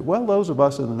attend to. Well, those of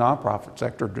us in the nonprofit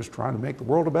sector are just trying to make the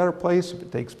world a better place. If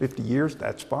it takes 50 years,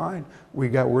 that's fine.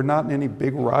 We're not in any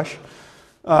big rush.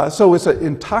 So it's an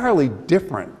entirely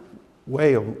different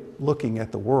way of looking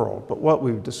at the world. But what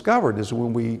we've discovered is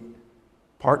when we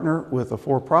partner with a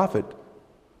for-profit,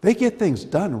 they get things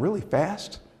done really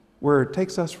fast, where it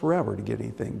takes us forever to get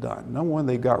anything done. Number one,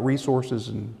 they've got resources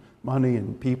and money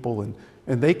and people, and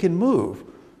they can move.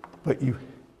 But you,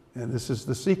 and this is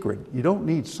the secret, you don't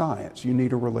need science. You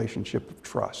need a relationship of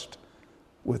trust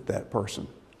with that person.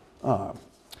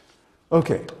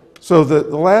 Okay, so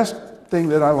the last thing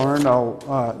that I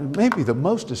learned, maybe the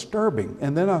most disturbing,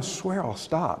 and then I swear I'll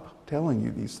stop telling you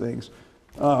these things.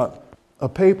 A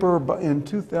paper in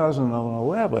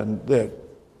 2011 that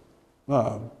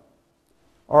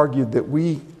argued that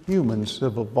we humans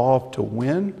have evolved to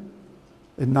win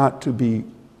and not to be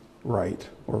right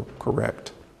or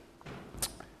correct.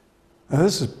 Now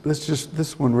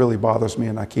this one really bothers me,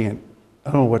 and I don't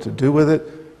know what to do with it.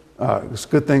 It's a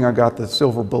good thing I got the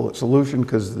silver bullet solution,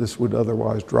 because this would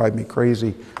otherwise drive me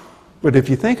crazy. But if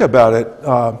you think about it,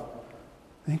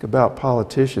 think about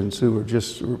politicians who are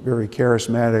just very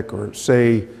charismatic or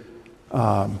say,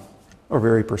 or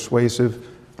very persuasive.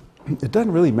 It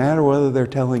doesn't really matter whether they're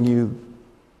telling you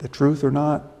the truth or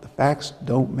not. The facts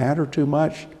don't matter too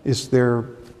much. It's their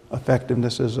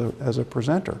effectiveness as a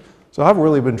presenter. So I've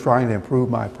really been trying to improve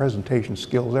my presentation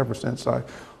skills ever since I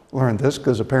learned this,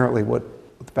 because apparently the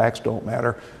facts don't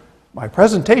matter. My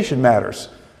presentation matters.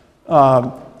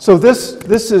 So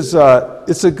this is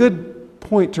it's a good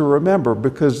point to remember,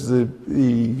 because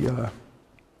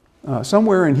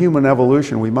somewhere in human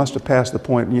evolution we must have passed the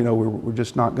point, we're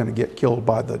just not going to get killed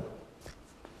by the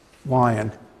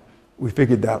lion. We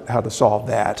figured out how to solve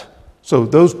that. So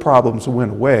those problems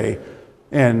went away,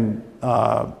 and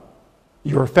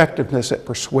your effectiveness at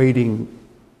persuading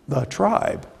the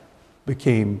tribe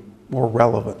became more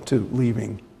relevant to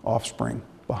leaving offspring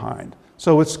behind.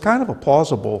 So it's kind of a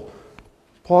plausible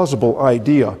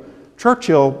idea.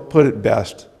 Churchill put it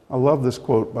best. I love this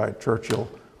quote by Churchill.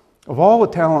 Of all the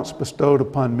talents bestowed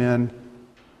upon men,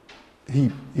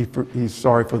 he's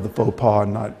sorry for the faux pas,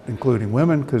 not including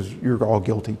women, because you're all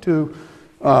guilty too.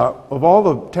 Of all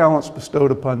the talents bestowed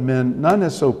upon men, none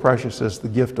is so precious as the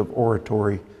gift of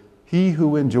oratory. He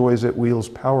who enjoys it wields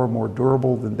power more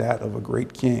durable than that of a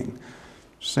great king.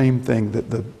 Same thing that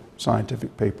the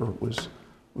scientific paper was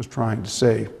trying to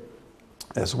say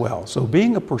as well. So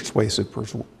being a persuasive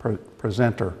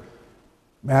presenter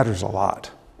matters a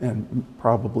lot, and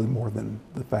probably more than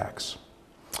the facts.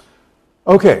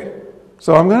 Okay,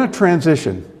 so I'm going to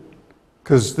transition,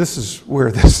 because this is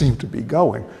where this seemed to be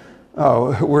going.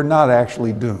 We're not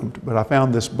actually doomed, but I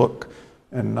found this book,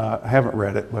 and I haven't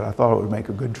read it, but I thought it would make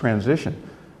a good transition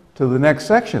to the next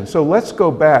section. So let's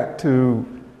go back to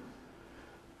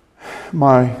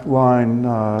my line,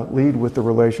 lead with the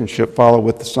relationship, follow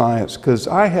with the science, because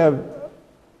I have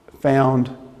found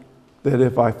that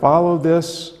if I follow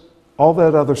this, all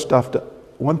that other stuff,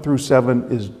 1 through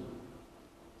 7,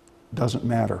 doesn't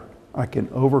matter. I can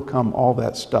overcome all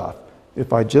that stuff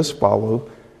if I just follow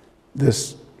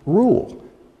this rule.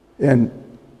 And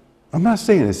I'm not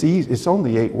saying it's easy. It's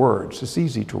only 8 words. It's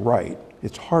easy to write.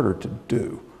 It's harder to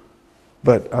do.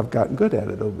 But I've gotten good at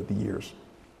it over the years.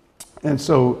 And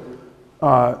so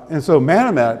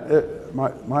Manomet,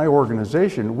 my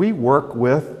organization, we work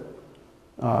with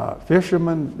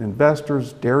fishermen,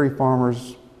 investors, dairy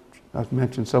farmers. I've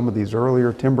mentioned some of these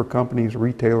earlier, timber companies,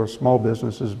 retailers, small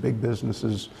businesses, big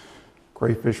businesses,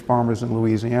 crayfish farmers in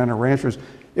Louisiana, ranchers.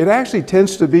 It actually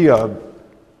tends to be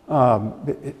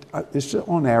it's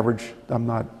on average, I'm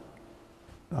not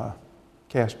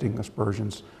casting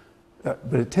aspersions,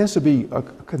 but it tends to be a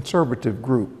conservative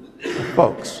group of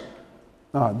folks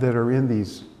that are in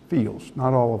these fields.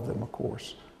 Not all of them, of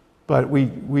course. But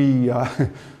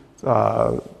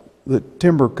the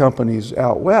timber companies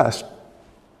out west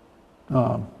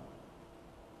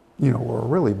were a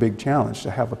really big challenge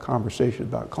to have a conversation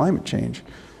about climate change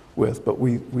with, but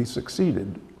we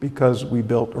succeeded because we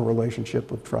built a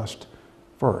relationship of trust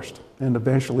first. And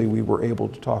eventually we were able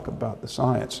to talk about the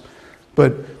science.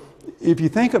 But if you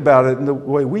think about it, and the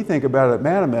way we think about it at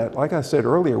Manomet, like I said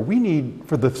earlier, we need,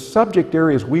 for the subject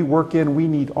areas we work in, we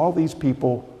need all these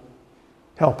people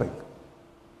helping.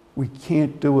 We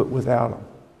can't do it without them.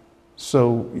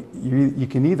 So you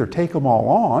can either take them all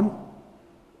on,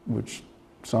 which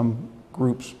some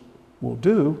groups will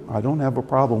do. I don't have a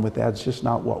problem with that. It's just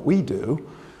not what we do.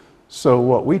 So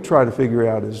what we try to figure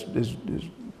out is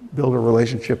build a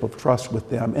relationship of trust with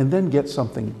them and then get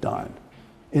something done.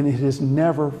 And it has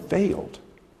never failed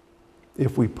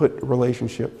if we put a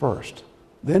relationship first.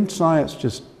 Then science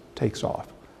just takes off.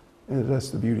 And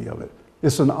that's the beauty of it.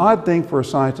 It's an odd thing for a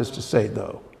scientist to say,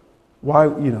 though. Why,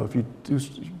 if you're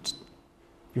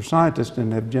a scientist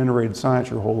and have generated science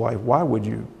your whole life, why would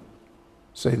you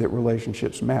say that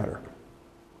relationships matter?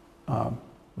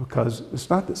 Because it's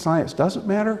not that science doesn't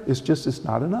matter, it's just it's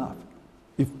not enough.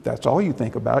 If that's all you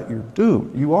think about, you're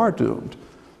doomed. You are doomed.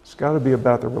 It's got to be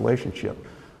about the relationship.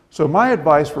 So my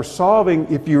advice for solving,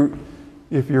 if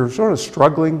you're sort of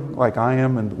struggling like I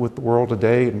am and with the world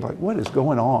today, and like, what is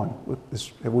going on with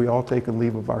this? Have we all taken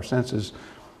leave of our senses?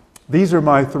 These are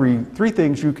my three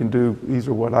things you can do. These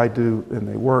are what I do, and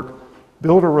they work.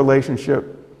 Build a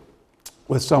relationship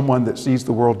with someone that sees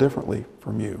the world differently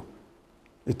from you.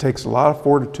 It takes a lot of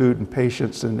fortitude and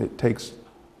patience, and it takes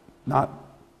not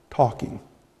talking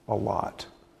a lot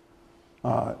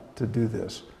to do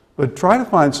this. But try to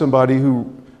find somebody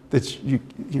that's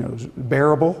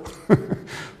bearable,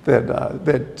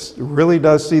 that really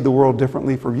does see the world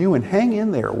differently from you, and hang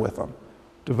in there with them.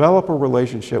 Develop a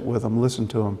relationship with them, listen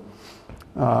to them,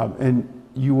 and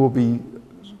you will be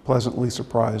pleasantly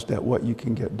surprised at what you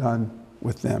can get done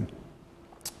with them.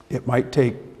 It might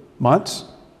take months,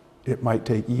 it might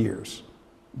take years,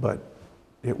 but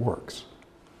it works.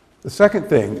 The second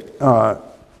thing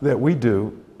that we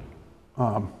do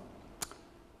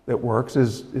that works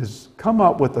is come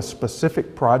up with a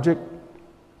specific project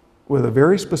with a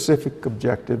very specific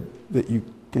objective that you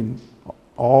can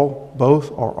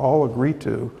both or all agree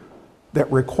to,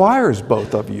 that requires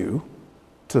both of you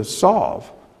to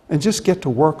solve, and just get to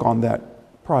work on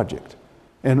that project.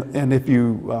 And if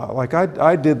you, like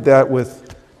I did that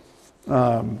with,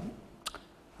 I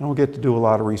don't get to do a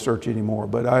lot of research anymore,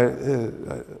 but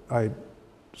I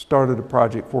started a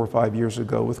project 4 or 5 years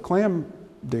ago with clam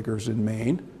diggers in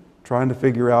Maine, trying to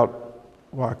figure out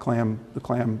why the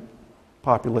clam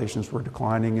populations were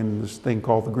declining, and this thing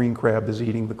called the green crab is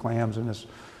eating the clams, and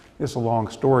it's a long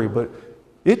story, but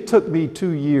it took me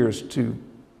 2 years to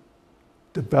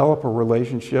develop a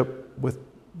relationship with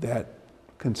that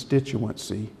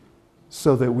constituency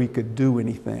so that we could do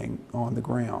anything on the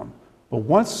ground. But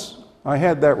once I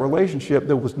had that relationship,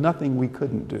 there was nothing we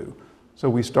couldn't do. So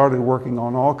we started working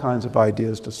on all kinds of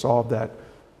ideas to solve that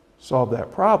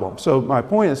problem. So my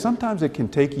point is, sometimes it can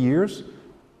take years.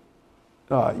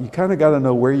 You kind of got to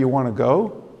know where you want to go,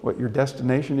 what your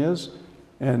destination is,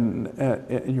 and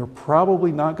you're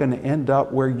probably not going to end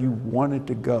up where you wanted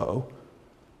to go.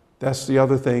 That's the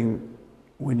other thing.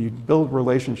 When you build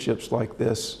relationships like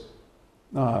this,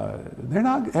 they're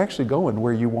not actually going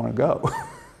where you want to go.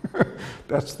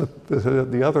 That's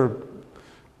the other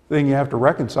thing you have to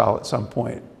reconcile at some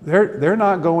point. They're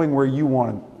not going where you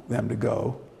want them to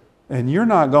go, and you're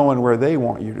not going where they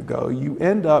want you to go. You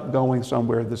end up going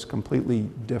somewhere that's completely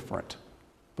different,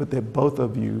 but that both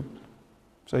of you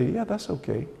say, yeah, that's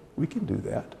okay, we can do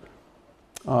that.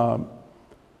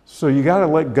 So you got to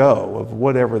let go of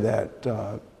whatever that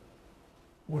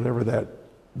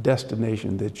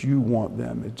destination that you want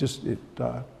them. It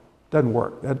doesn't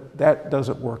work. That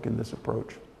doesn't work in this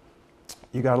approach.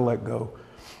 You got to let go.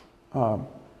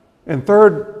 And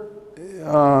third,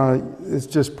 it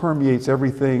just permeates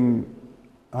everything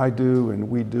I do and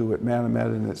we do at Manomet,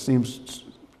 and it seems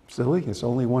silly. It's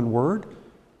only one word,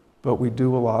 but we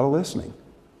do a lot of listening.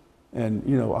 And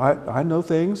I know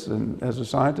things, and as a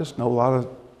scientist, know a lot of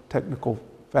technical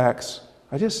facts.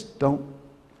 I just don't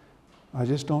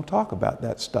talk about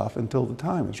that stuff until the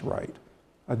time is right.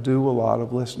 I do a lot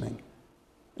of listening,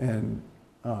 and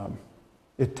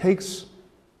it takes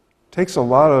a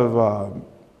lot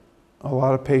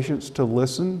of patience to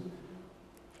listen,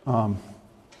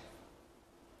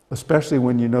 especially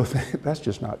when you know that's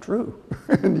just not true,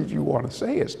 and you want to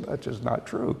say that's just not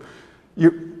true.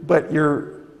 But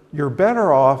you're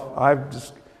better off.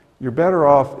 You're better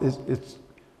off. It's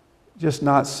just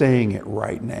not saying it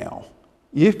right now.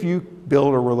 If you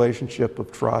build a relationship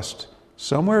of trust,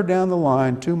 somewhere down the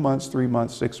line, 2 months, 3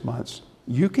 months, 6 months,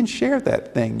 you can share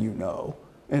that thing you know,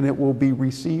 and it will be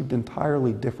received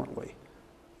entirely differently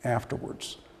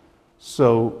afterwards.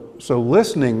 So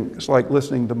listening, it's like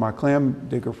listening to my clam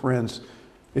digger friends.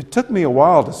 It took me a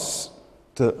while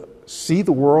to see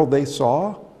the world they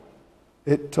saw.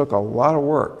 It took a lot of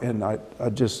work, and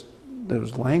there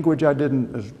was language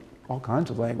there's all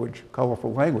kinds of language,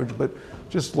 colorful language, but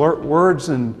just words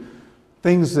and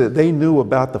things that they knew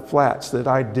about the flats that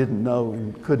I didn't know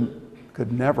and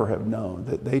could never have known,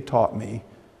 that they taught me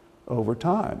over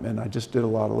time. And I just did a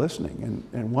lot of listening.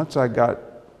 And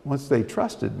once they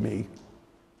trusted me,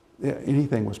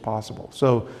 anything was possible.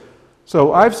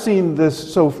 So I've seen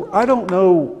this. I don't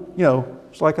know,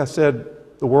 it's like I said,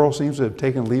 the world seems to have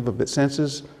taken leave of its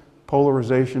senses,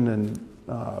 polarization and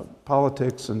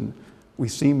politics, and we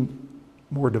seem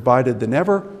more divided than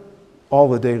ever. All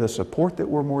the data support that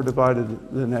we're more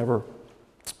divided than ever.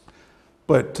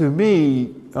 But to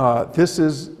me, this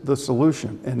is the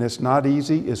solution, and it's not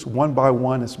easy. It's one by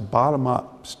one. It's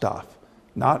bottom-up stuff,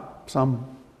 not some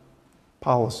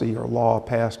policy or law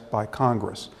passed by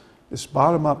Congress. It's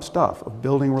bottom-up stuff of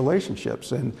building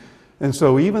relationships. And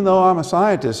so even though I'm a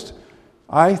scientist,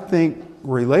 I think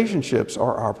relationships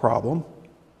are our problem,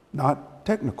 not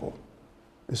technical.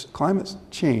 Climate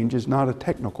change is not a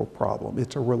technical problem.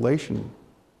 It's a relational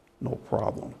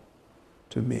problem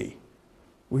to me.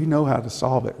 We know how to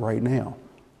solve it right now.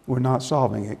 We're not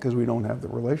solving it because we don't have the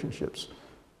relationships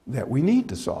that we need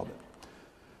to solve it.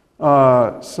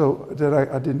 I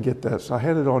didn't get that. So I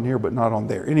had it on here, but not on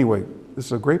there. Anyway, this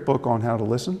is a great book on how to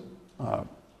listen. So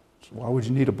why would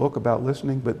you need a book about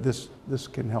listening? But this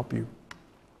can help you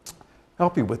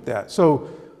with that. So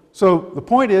the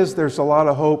point is, there's a lot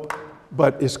of hope,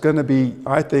 but it's going to be,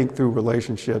 I think, through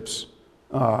relationships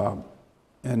and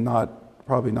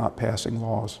probably not passing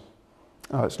laws.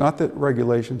 It's not that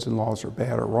regulations and laws are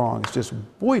bad or wrong. It's just,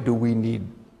 boy, do we need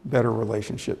better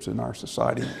relationships in our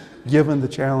society, given the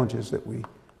challenges that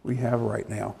we have right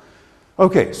now.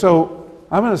 Okay, so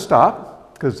I'm going to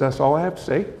stop, because that's all I have to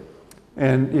say.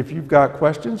 And if you've got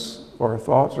questions or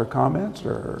thoughts or comments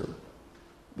or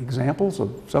examples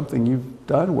of something you've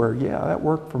done where, yeah, that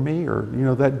worked for me, or,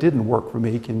 that didn't work for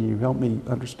me, can you help me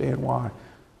understand why?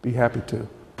 Be happy to.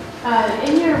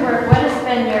 In your work, what has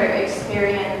been your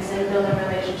experience in building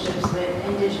relationships with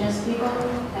indigenous people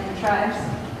and tribes?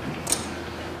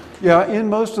 Yeah, in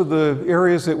most of the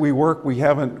areas that we work, we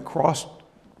haven't crossed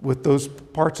with those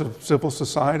parts of civil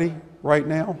society right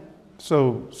now.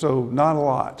 So not a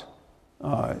lot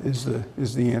is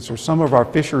the answer. Some of our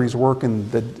fisheries work in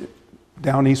the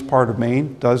down east part of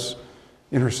Maine does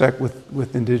intersect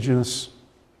with indigenous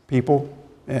people,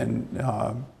 and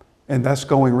that's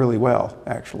going really well,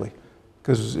 actually,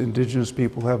 because indigenous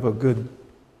people have a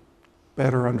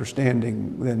better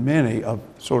understanding than many of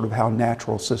sort of how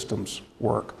natural systems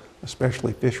work,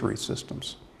 especially fishery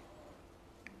systems.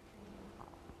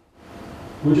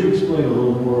 Would you explain a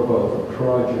little more about the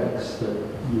projects that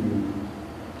you...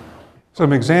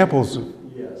 Some examples.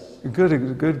 Yes.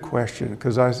 Good question,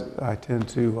 because I tend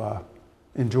to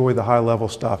enjoy the high-level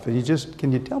stuff. And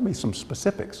can you tell me some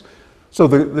specifics? So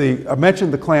I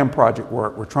mentioned the clam project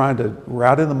work. We're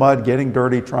out in the mud, getting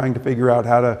dirty, trying to figure out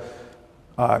how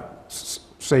to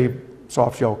save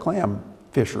soft-shell clam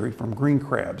fishery from green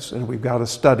crabs. And we've got a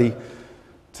study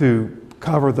to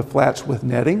cover the flats with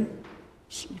netting,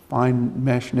 fine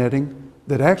mesh netting,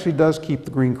 that actually does keep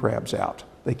the green crabs out.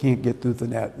 They can't get through the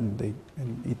net and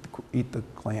eat the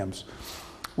clams.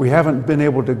 We haven't been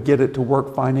able to get it to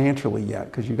work financially yet,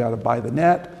 because you got to buy the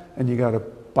net and you got to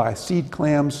buy seed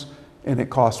clams, and it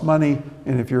costs money.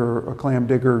 And if you're a clam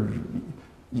digger,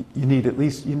 you need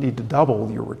to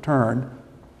double your return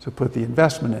to put the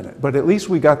investment in it. But at least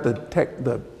we got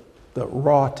the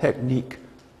raw technique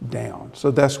down. So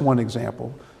that's one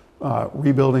example.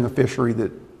 Rebuilding a fishery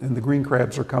and the green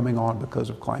crabs are coming on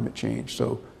because of climate change.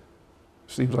 So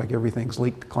it seems like everything's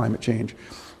linked to climate change.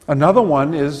 Another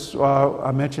one is,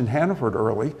 I mentioned Hannaford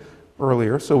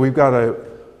earlier. So we've got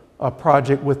a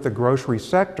project with the grocery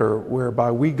sector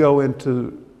whereby we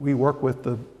work with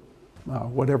the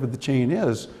whatever the chain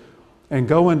is, and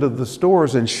go into the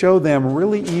stores and show them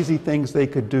really easy things they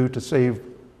could do to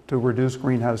reduce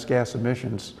greenhouse gas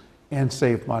emissions and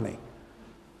save money.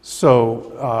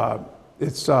 So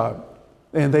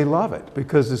and they love it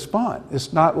because it's fun.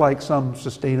 It's not like some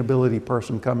sustainability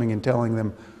person coming and telling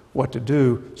them what to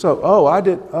do. So,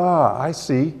 I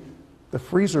see, the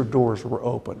freezer doors were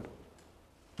open.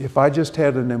 If I just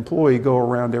had an employee go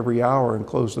around every hour and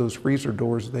close those freezer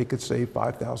doors, they could save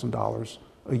 $5,000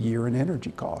 a year in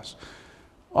energy costs.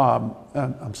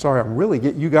 I'm sorry,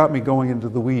 you got me going into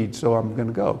the weeds, so I'm going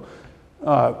to go.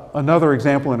 Another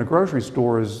example in a grocery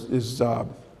store is have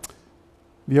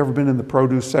you ever been in the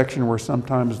produce section where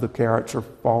sometimes the carrots are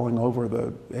falling over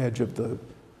the edge of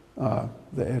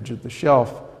the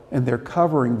shelf, and they're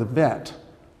covering the vent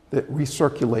that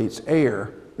recirculates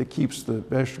air that keeps the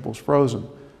vegetables frozen,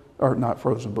 or not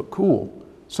frozen, but cool.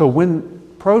 So when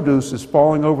produce is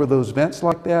falling over those vents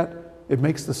like that, it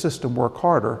makes the system work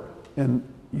harder and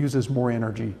uses more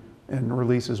energy and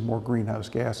releases more greenhouse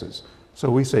gases. So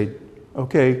we say,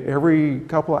 okay, every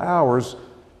couple of hours,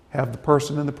 have the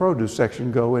person in the produce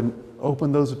section go and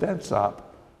open those vents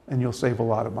up, and you'll save a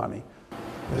lot of money.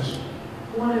 Yes.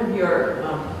 One of your,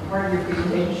 part of your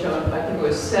presentation showed, I think it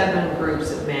was 7 groups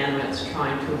that Manomet's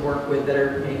trying to work with that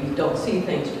are maybe don't see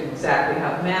things exactly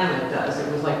how Manomet does.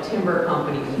 It was like timber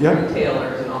companies and Yep.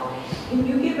 retailers and all. Can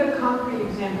you give a concrete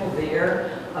example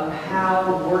there of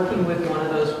how working with one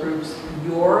of those groups,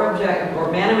 your objective or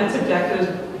Manomet's objectives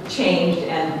changed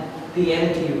and the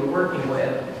entity you were working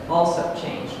with also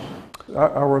changed?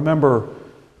 I remember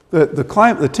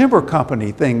the timber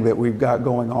company thing that we've got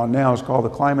going on now is called the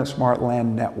Climate Smart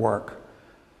Land Network.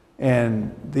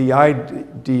 And the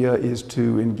idea is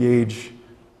to engage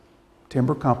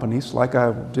timber companies, like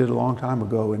I did a long time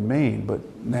ago in Maine, but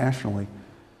nationally,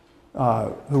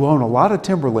 who own a lot of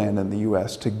timberland in the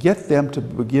U.S., to get them to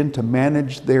begin to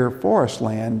manage their forest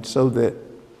land so that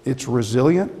it's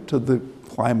resilient to the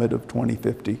climate of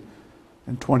 2050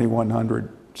 and 2100,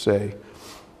 say.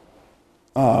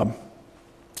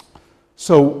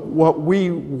 So what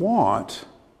we want,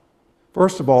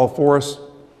 first of all,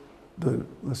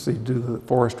 let's see, do the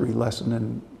forestry lesson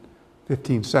in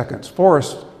 15 seconds.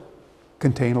 Forests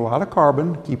contain a lot of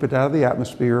carbon, keep it out of the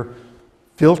atmosphere,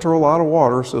 filter a lot of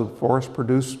water, so forests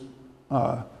produce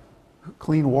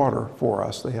clean water for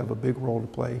us. They have a big role to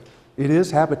play. It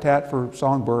is habitat for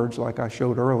songbirds, like I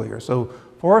showed earlier. So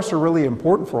forests are really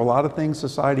important for a lot of things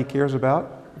society cares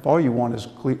about. If all you want is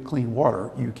clean water,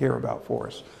 you care about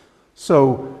forests.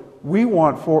 So we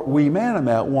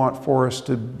Manomet want forests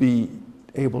to be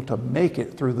able to make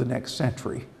it through the next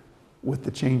century with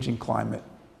the changing climate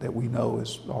that we know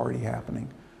is already happening.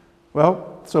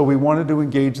 Well, so we wanted to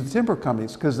engage the timber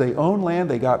companies because they own land,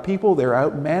 they got people, they're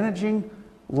out managing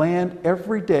land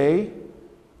every day.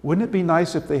 Wouldn't it be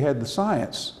nice if they had the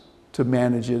science to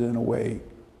manage it in a way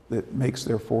that makes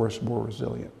their forests more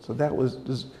resilient? So that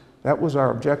was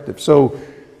our objective. So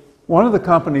one of the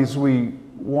companies we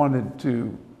wanted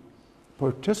to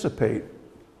participate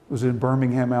was in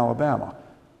Birmingham, Alabama.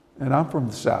 And I'm from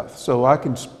the South, so I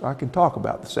can talk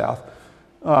about the South.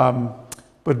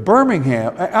 But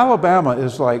Birmingham, Alabama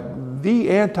is like the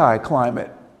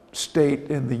anti-climate state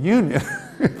in the Union.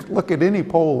 Look at any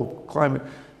poll of climate,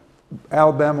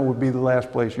 Alabama would be the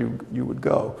last place you would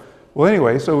go. Well,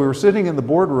 anyway, so we were sitting in the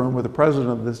boardroom with the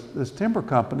president of this timber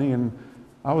company, and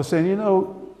I was saying, you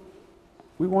know,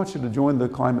 we want you to join the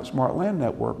Climate Smart Land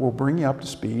Network. We'll bring you up to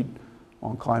speed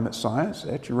on climate science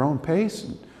at your own pace.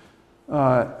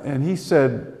 And he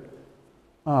said,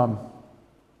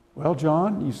 well,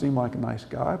 John, you seem like a nice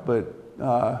guy, but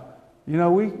you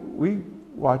know, we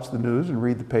watch the news and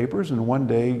read the papers, and one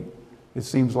day it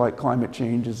seems like climate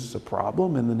change is a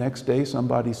problem, and the next day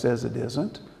somebody says it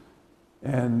isn't.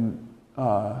 And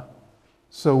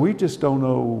so we just don't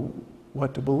know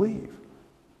what to believe.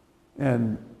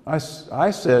 And I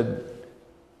said,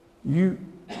 you're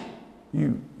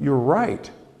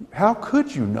right. How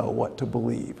could you know what to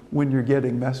believe when you're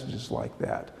getting messages like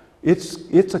that?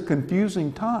 It's a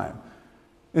confusing time.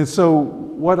 And so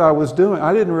what I was doing,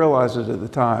 I didn't realize it at the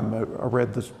time. I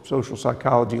read the social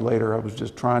psychology later. I was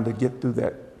just trying to get through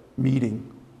that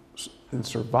meeting and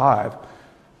survive.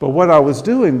 But what I was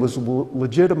doing was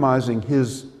legitimizing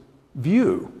his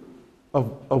view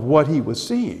of what he was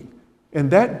seeing.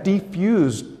 And that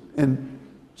diffused and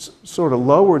sort of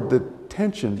lowered the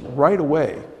tension right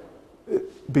away,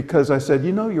 because I said,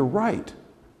 you know, you're right.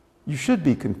 You should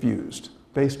be confused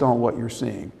based on what you're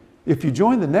seeing. If you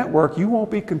join the network, you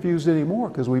won't be confused anymore,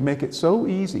 because we make it so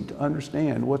easy to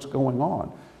understand what's going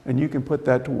on, and you can put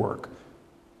that to work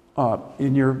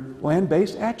in your land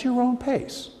base at your own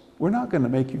pace. We're not going to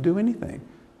make you do anything.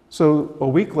 So a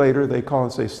week later, they call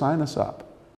and say, sign us up.